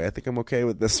top anyway. I think I'm okay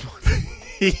with this one.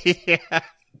 Yeah.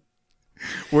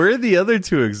 Where are the other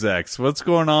two execs? What's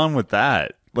going on with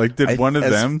that? Like, did one of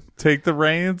them take the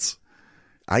reins?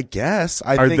 I guess.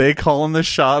 Are they calling the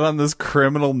shot on this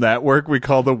criminal network we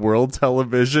call the World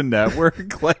Television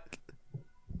Network? Like,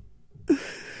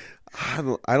 I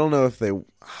don't know if they.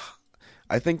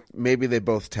 I think maybe they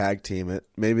both tag team it.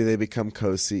 Maybe they become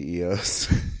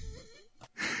co-CEOs.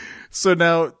 so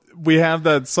now we have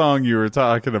that song you were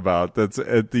talking about that's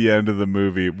at the end of the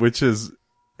movie, which is,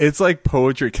 it's like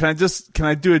poetry. Can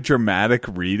I do a dramatic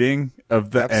reading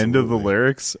of the end of the Absolutely.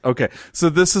 lyrics? Okay. So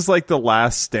this is like the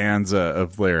last stanza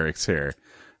of lyrics here.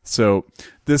 So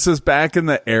this is back in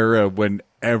the era when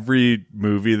every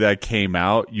movie that came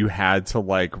out, you had to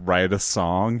like write a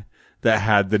song that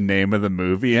had the name of the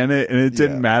movie in it. And it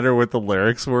didn't Yeah. matter what the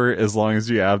lyrics were as long as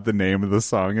you have the name of the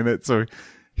song in it. So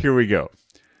here we go.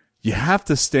 You have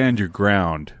to stand your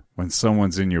ground when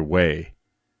someone's in your way.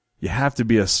 You have to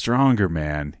be a stronger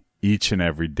man each and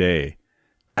every day.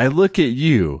 I look at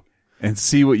you and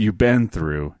see what you've been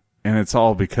through, and it's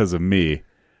all because of me.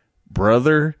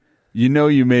 Brother, you know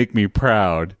you make me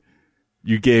proud.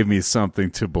 You gave me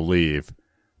something to believe.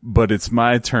 But it's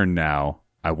my turn now.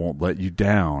 I won't let you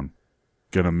down.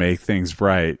 Gonna make things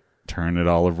right. Turn it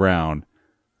all around.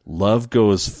 Love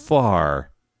goes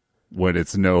far when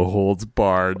it's no holds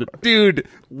barred. Dude,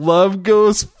 love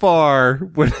goes far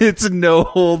when it's no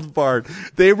holds barred.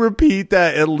 They repeat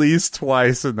that at least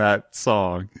twice in that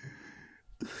song.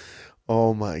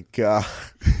 Oh my god.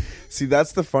 See,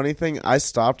 that's the funny thing. I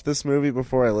stopped this movie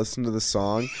before I listened to the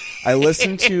song. I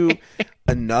listened to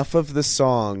enough of the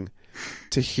song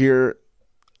to hear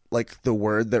like the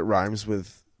word that rhymes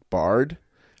with barred.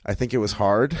 I think it was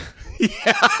hard.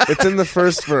 Yeah. It's in the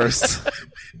first verse.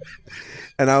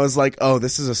 And I was like, oh,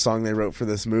 this is a song they wrote for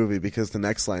this movie because the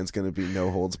next line's going to be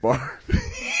no holds barred.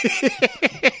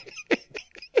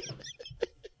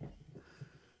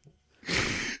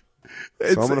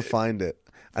 So I'm going to find it.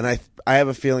 And I have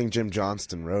a feeling Jim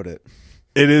Johnston wrote it.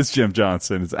 It is Jim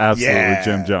Johnson. It's absolutely Yeah.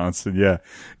 Jim Johnson. Yeah.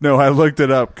 No, I looked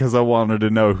it up because I wanted to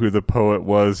know who the poet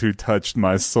was who touched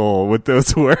my soul with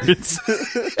those words.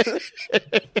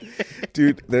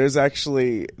 Dude, there's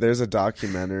a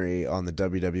documentary on the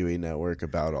WWE network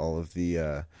about all of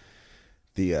the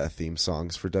theme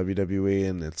songs for WWE,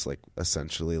 and it's like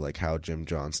essentially like how Jim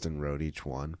Johnston wrote each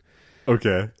one.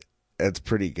 Okay. It's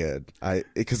pretty good.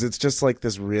 Because it's just like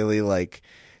this really like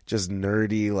just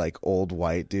nerdy like old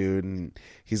white dude, and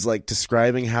he's like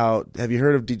describing how. Have you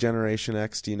heard of Degeneration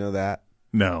X? Do you know that?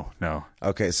 No.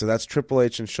 Okay, so that's Triple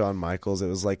H and Shawn Michaels. It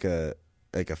was like a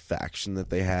faction that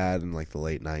they had in like the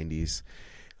late 90s.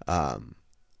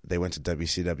 They went to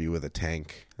WCW with a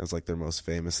tank. That was like their most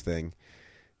famous thing.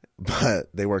 But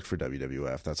they worked for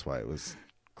WWF. That's why it was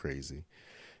crazy.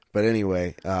 But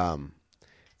anyway,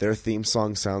 their theme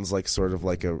song sounds like sort of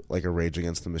like a Rage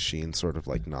Against the Machine sort of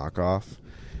like knockoff.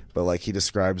 But like he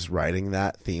describes writing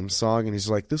that theme song, and he's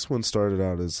like, this one started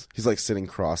out as, he's like sitting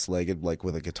cross-legged like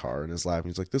with a guitar in his lap, and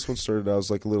he's like, this one started out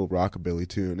as like a little rockabilly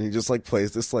tune, and he just like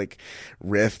plays this like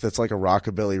riff that's like a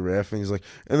rockabilly riff, and he's like,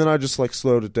 and then I just like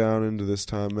slowed it down into this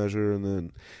time measure,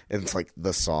 and it's like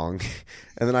the song.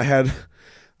 And then I had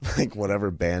like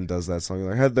whatever band does that song,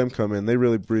 I had them come in, they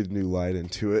really breathed new light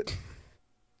into it.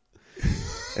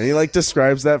 And he like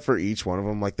describes that for each one of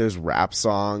them, like there's rap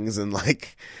songs, and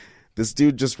like this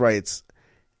dude just writes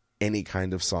any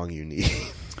kind of song you need.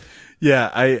 Yeah,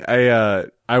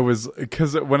 I was,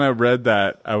 because when I read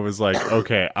that, I was like,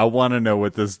 okay, I want to know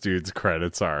what this dude's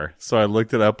credits are. So I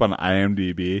looked it up on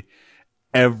IMDb.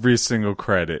 Every single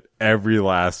credit, every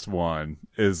last one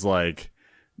is like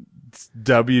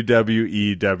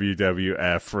WWE,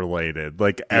 WWF related.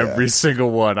 Like every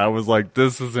single one. I was like,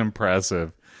 this is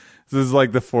impressive. This is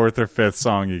like the 4th or 5th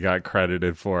song you got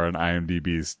credited for on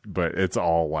IMDb, but it's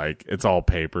all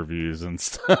pay-per-views and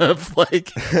stuff. Like,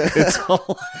 it's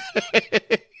all,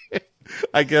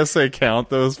 I guess they count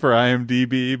those for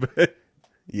IMDb, but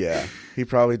yeah, he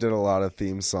probably did a lot of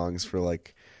theme songs for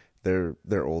like their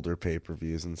older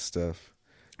pay-per-views and stuff.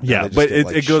 Yeah, just but get,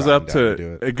 like, it goes Shine up down to do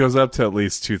to it. it goes up to at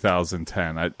least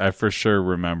 2010. I for sure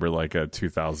remember like a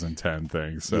 2010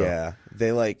 thing. So Yeah,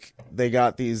 they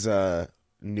got these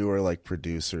newer like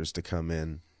producers to come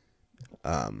in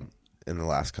the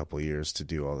last couple of years to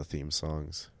do all the theme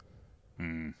songs.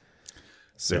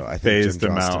 So They I think Jim phased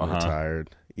them Johnston out, huh? retired.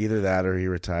 Either that or he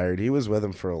retired. He was with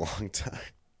him for a long time.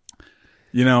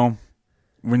 you know,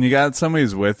 when you got somebody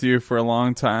who's with you for a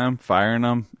long time, firing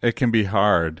them, it can be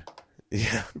hard.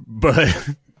 Yeah.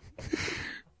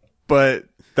 But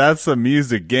that's a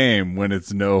music game when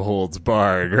it's no holds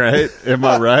barred, right? Am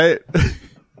I right?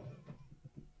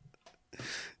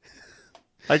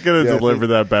 I could have Yeah, I delivered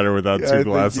that better without I two think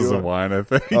glasses you of wine, I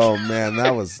think. Oh man,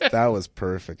 that was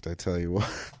perfect, I tell you what.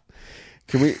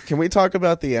 Can we talk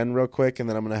about the end real quick, and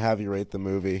then I'm gonna have you rate the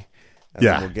movie, and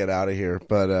Yeah. then we'll get out of here.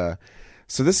 But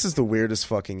so this is the weirdest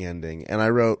fucking ending, and I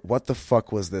wrote, "What the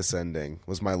fuck was this ending?"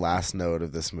 was my last note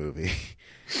of this movie,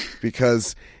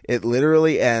 because it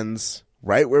literally ends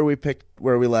right where we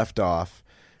left off,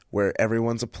 where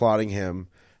everyone's applauding him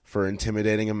for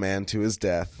intimidating a man to his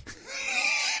death.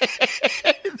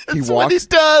 That's what he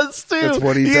does, too. That's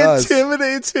what he does. He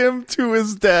intimidates him to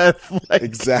his death. Like,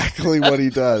 Exactly what he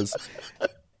does.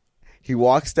 He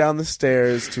walks down the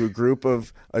stairs to a group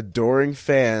of adoring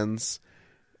fans,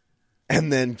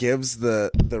 and then gives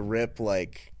the rip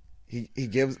like he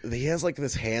has like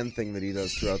this hand thing that he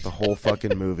does throughout the whole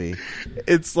fucking movie.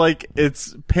 it's like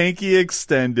it's pinky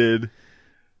extended,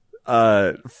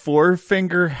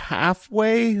 forefinger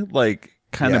halfway, like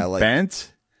kind Yeah, of like-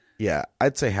 bent. Yeah,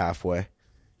 I'd say halfway.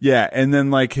 Yeah, and then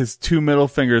like his two middle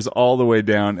fingers all the way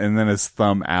down, and then his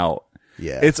thumb out.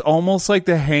 Yeah, It's almost like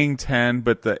the hang 10,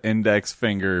 but the index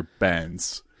finger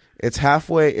bends. it's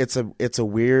halfway. It's a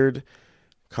weird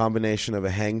combination of a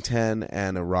hang 10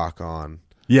 and a rock on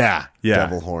Yeah, yeah.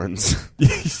 devil horns.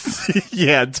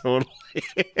 Yeah, totally.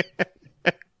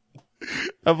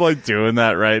 I'm like doing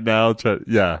that right now.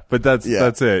 Yeah, but that's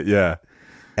it. Yeah.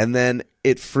 And then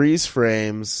it freeze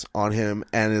frames on him,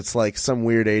 and it's like some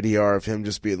weird ADR of him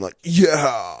just being like,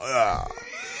 yeah.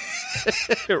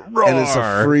 Roar. And it's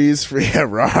a freeze frame. Yeah,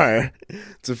 roar.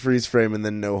 It's a freeze frame, and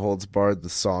then No Holds Barred, the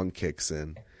song kicks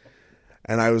in.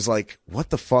 And I was like, what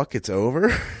the fuck? It's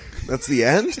over? That's the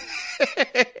end?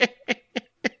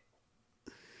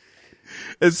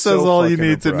 It says So all you fucking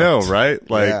need to abrupt. know, right?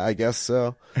 Like yeah, I guess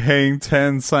so. hang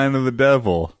 10, sign of the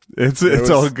devil. It's was-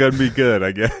 all gonna be good,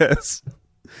 I guess.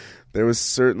 There was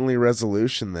certainly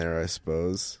resolution there, I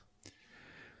suppose.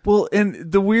 Well,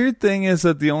 and the weird thing is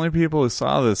that the only people who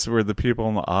saw this were the people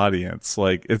in the audience.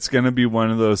 Like, it's going to be one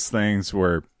of those things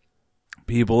where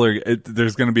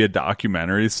there's going to be a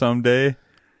documentary someday,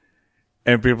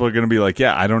 and people are going to be like,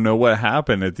 yeah, I don't know what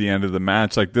happened at the end of the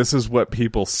match. Like, this is what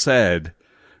people said,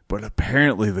 but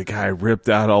apparently the guy ripped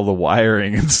out all the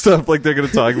wiring and stuff. Like, they're going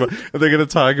to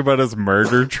talk about his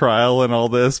murder trial and all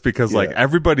this, because like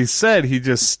everybody said he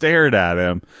just stared at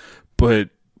him, but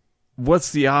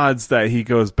what's the odds that he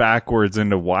goes backwards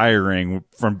into wiring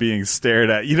from being stared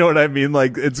at? You know what I mean?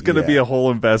 Like, it's going to be a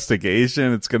whole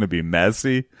investigation. It's going to be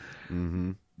messy.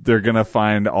 Mm-hmm. They're going to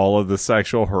find all of the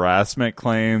sexual harassment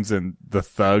claims, and the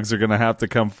thugs are going to have to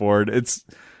come forward.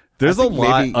 There's a think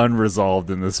lot maybe- unresolved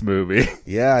in this movie.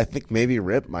 Yeah, I think maybe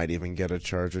Rip might even get a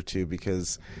charge or two,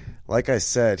 because, like I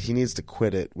said, he needs to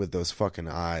quit it with those fucking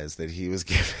eyes that he was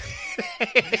giving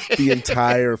the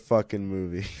entire fucking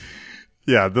movie.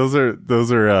 Yeah, those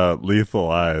are lethal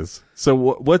eyes. So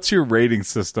what's your rating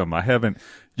system? I haven't.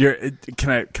 Can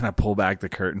I pull back the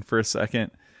curtain for a second?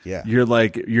 Yeah.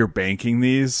 you're banking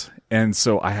these, and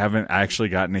so I haven't actually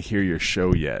gotten to hear your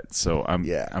show yet. So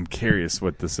I'm curious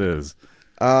what this is.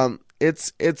 I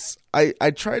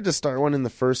tried to start one in the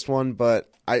first one, but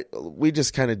we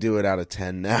just kind of do it out of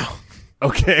 10 now.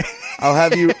 Okay. I'll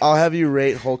have you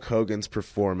rate Hulk Hogan's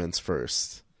performance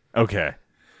first. Okay.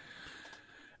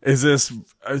 Is this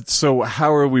so?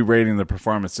 How are we rating the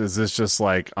performance? Is this just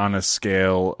like on a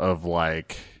scale of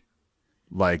like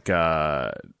Marlon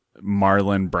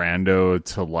Brando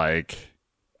to like,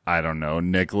 I don't know,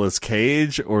 Nicolas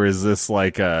Cage, or is this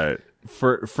like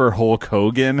for Hulk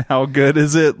Hogan? How good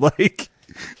is it? Like,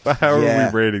 how are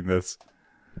we rating this?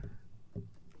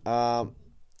 I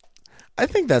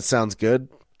think that sounds good.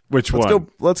 Which one?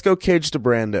 Let's go Cage to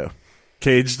Brando.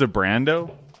 Cage to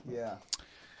Brando? Yeah.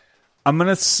 I'm going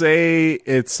to say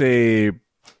it's a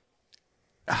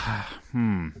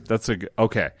that's a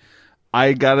okay.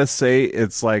 I got to say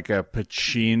it's like a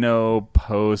Pacino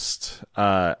post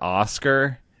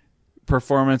Oscar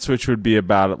performance, which would be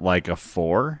about like a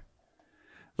 4.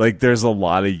 Like there's a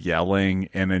lot of yelling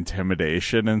and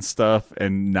intimidation and stuff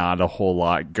and not a whole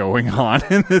lot going on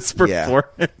in this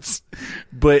performance. Yeah.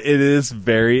 But it is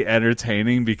very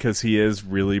entertaining because he is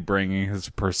really bringing his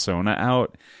persona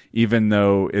out, even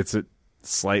though it's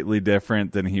slightly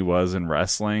different than he was in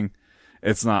wrestling.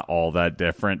 It's not all that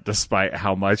different despite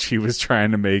how much he was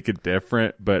trying to make it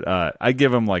different. But I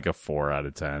give him like a 4 out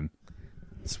of 10.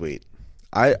 Sweet.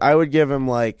 I would give him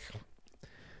like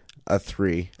a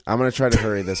 3. I'm going to try to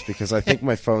hurry this because I think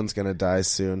my phone's going to die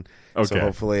soon. Okay. So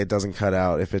hopefully it doesn't cut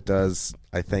out. If it does,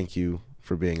 I thank you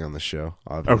for being on the show,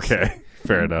 obviously. Okay,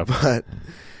 fair enough. But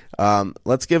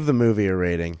let's give the movie a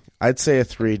rating. I'd say a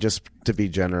 3 just to be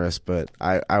generous, but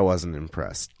I wasn't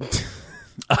impressed.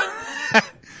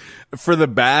 For the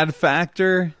bad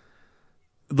factor,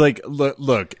 like,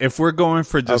 look, if we're going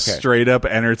for just straight up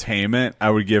entertainment, I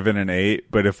would give it an 8.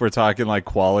 But if we're talking like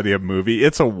quality of movie,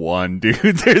 it's a 1,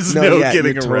 dude. There's no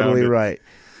getting around totally it. Right.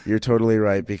 You're totally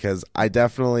right, because I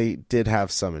definitely did have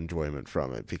some enjoyment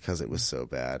from it because it was so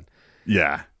bad.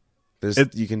 Yeah.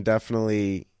 You can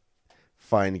definitely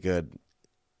find good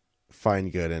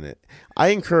in it. I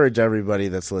encourage everybody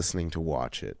that's listening to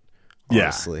watch it,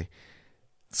 honestly. Yeah.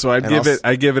 So I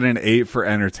give it an 8 for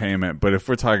entertainment, but if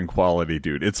we're talking quality,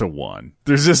 dude, it's a 1.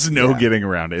 There's just no getting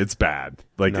around it. It's bad.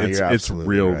 Like it's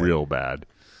real bad.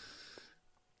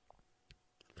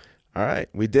 All right,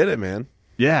 we did it, man.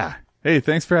 Yeah. Hey,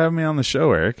 thanks for having me on the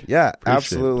show, Eric. Yeah,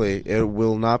 absolutely. It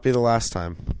will not be the last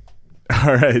time.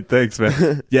 All right, thanks,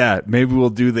 man. Yeah, maybe we'll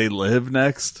do They Live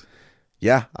next.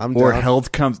 Yeah, I'm down. Or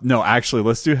Health Comes... No, actually,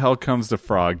 let's do Hell Comes to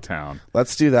Frogtown.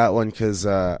 Let's do that one, because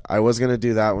I was going to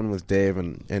do that one with Dave,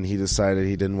 and he decided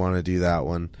he didn't want to do that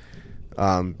one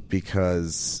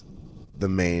because the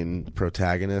main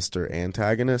protagonist or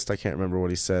antagonist, I can't remember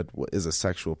what he said, is a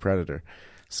sexual predator.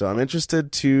 So I'm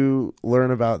interested to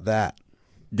learn about that.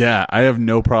 Yeah, I have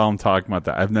no problem talking about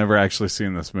that. I've never actually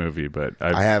seen this movie, but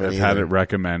I've had it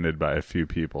recommended by a few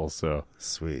people. So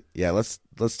sweet. Yeah, let's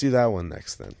do that one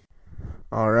next then.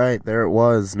 All right, there it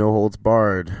was, No Holds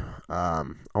Barred. I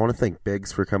want to thank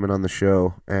Biggs for coming on the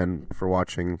show and for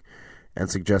watching and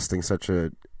suggesting such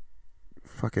a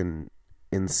fucking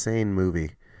insane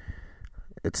movie.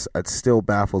 It still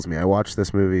baffles me. I watched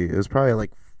this movie. It was probably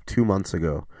like 2 months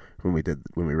ago when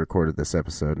we recorded this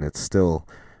episode, and it's still,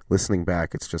 listening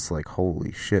back, it's just like,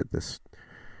 holy shit, this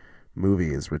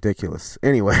movie is ridiculous.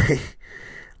 Anyway,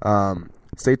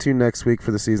 stay tuned next week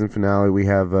for the season finale. We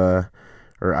have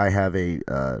I have a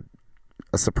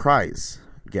surprise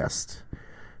guest,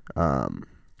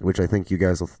 which I think you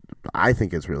guys I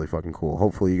think it's really fucking cool.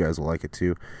 Hopefully you guys will like it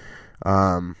too.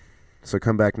 So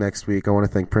come back next week. I want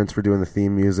to thank Prince for doing the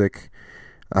theme music.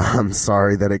 I'm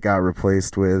sorry that it got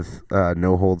replaced with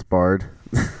No Holds Barred,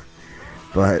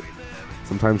 but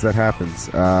sometimes that happens.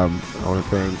 I want to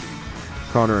thank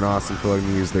Connor and Austin for letting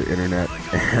me use their internet,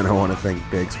 and I want to thank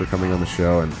Biggs for coming on the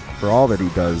show and for all that he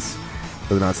does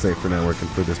for the Not Safe for Network and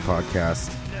for this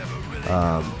podcast,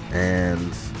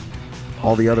 and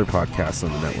all the other podcasts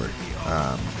on the network.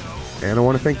 And I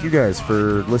want to thank you guys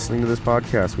for listening to this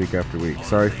podcast week after week.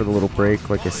 Sorry for the little break.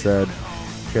 Like I said,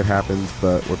 shit happens,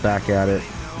 but we're back at it.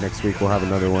 Next week we'll have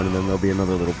another one, and then there'll be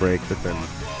another little break, but then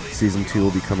Season 2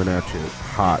 will be coming at you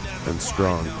hot and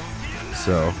strong.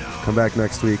 So come back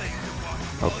next week.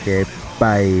 Okay,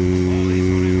 bye.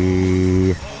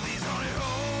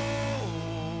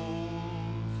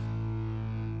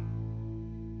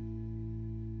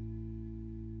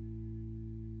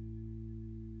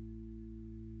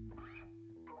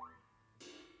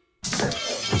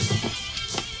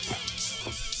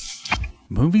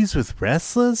 Movies with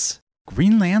wrestlers?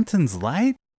 Green Lantern's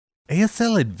light?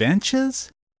 ASL Adventures?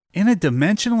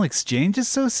 Interdimensional Exchange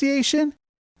Association?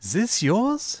 Is this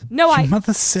yours? No, Your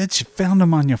mother said she found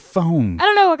them on your phone. I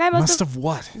don't know, a guy Must have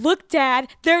what? Look, Dad,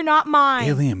 they're not mine.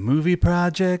 Alien Movie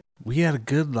Project? We Had a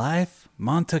Good Life?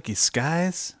 Montucky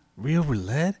Skies? Real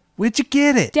Roulette? Where'd you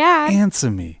get it? Dad.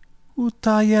 Answer me. Who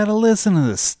taught you how to listen to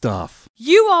this stuff?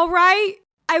 You all right?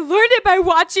 I learned it by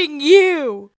watching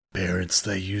you. Parents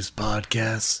that use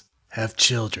podcasts have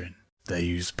children that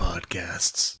use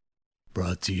podcasts.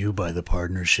 Brought to you by the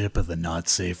partnership of the Not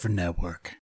Safer Network.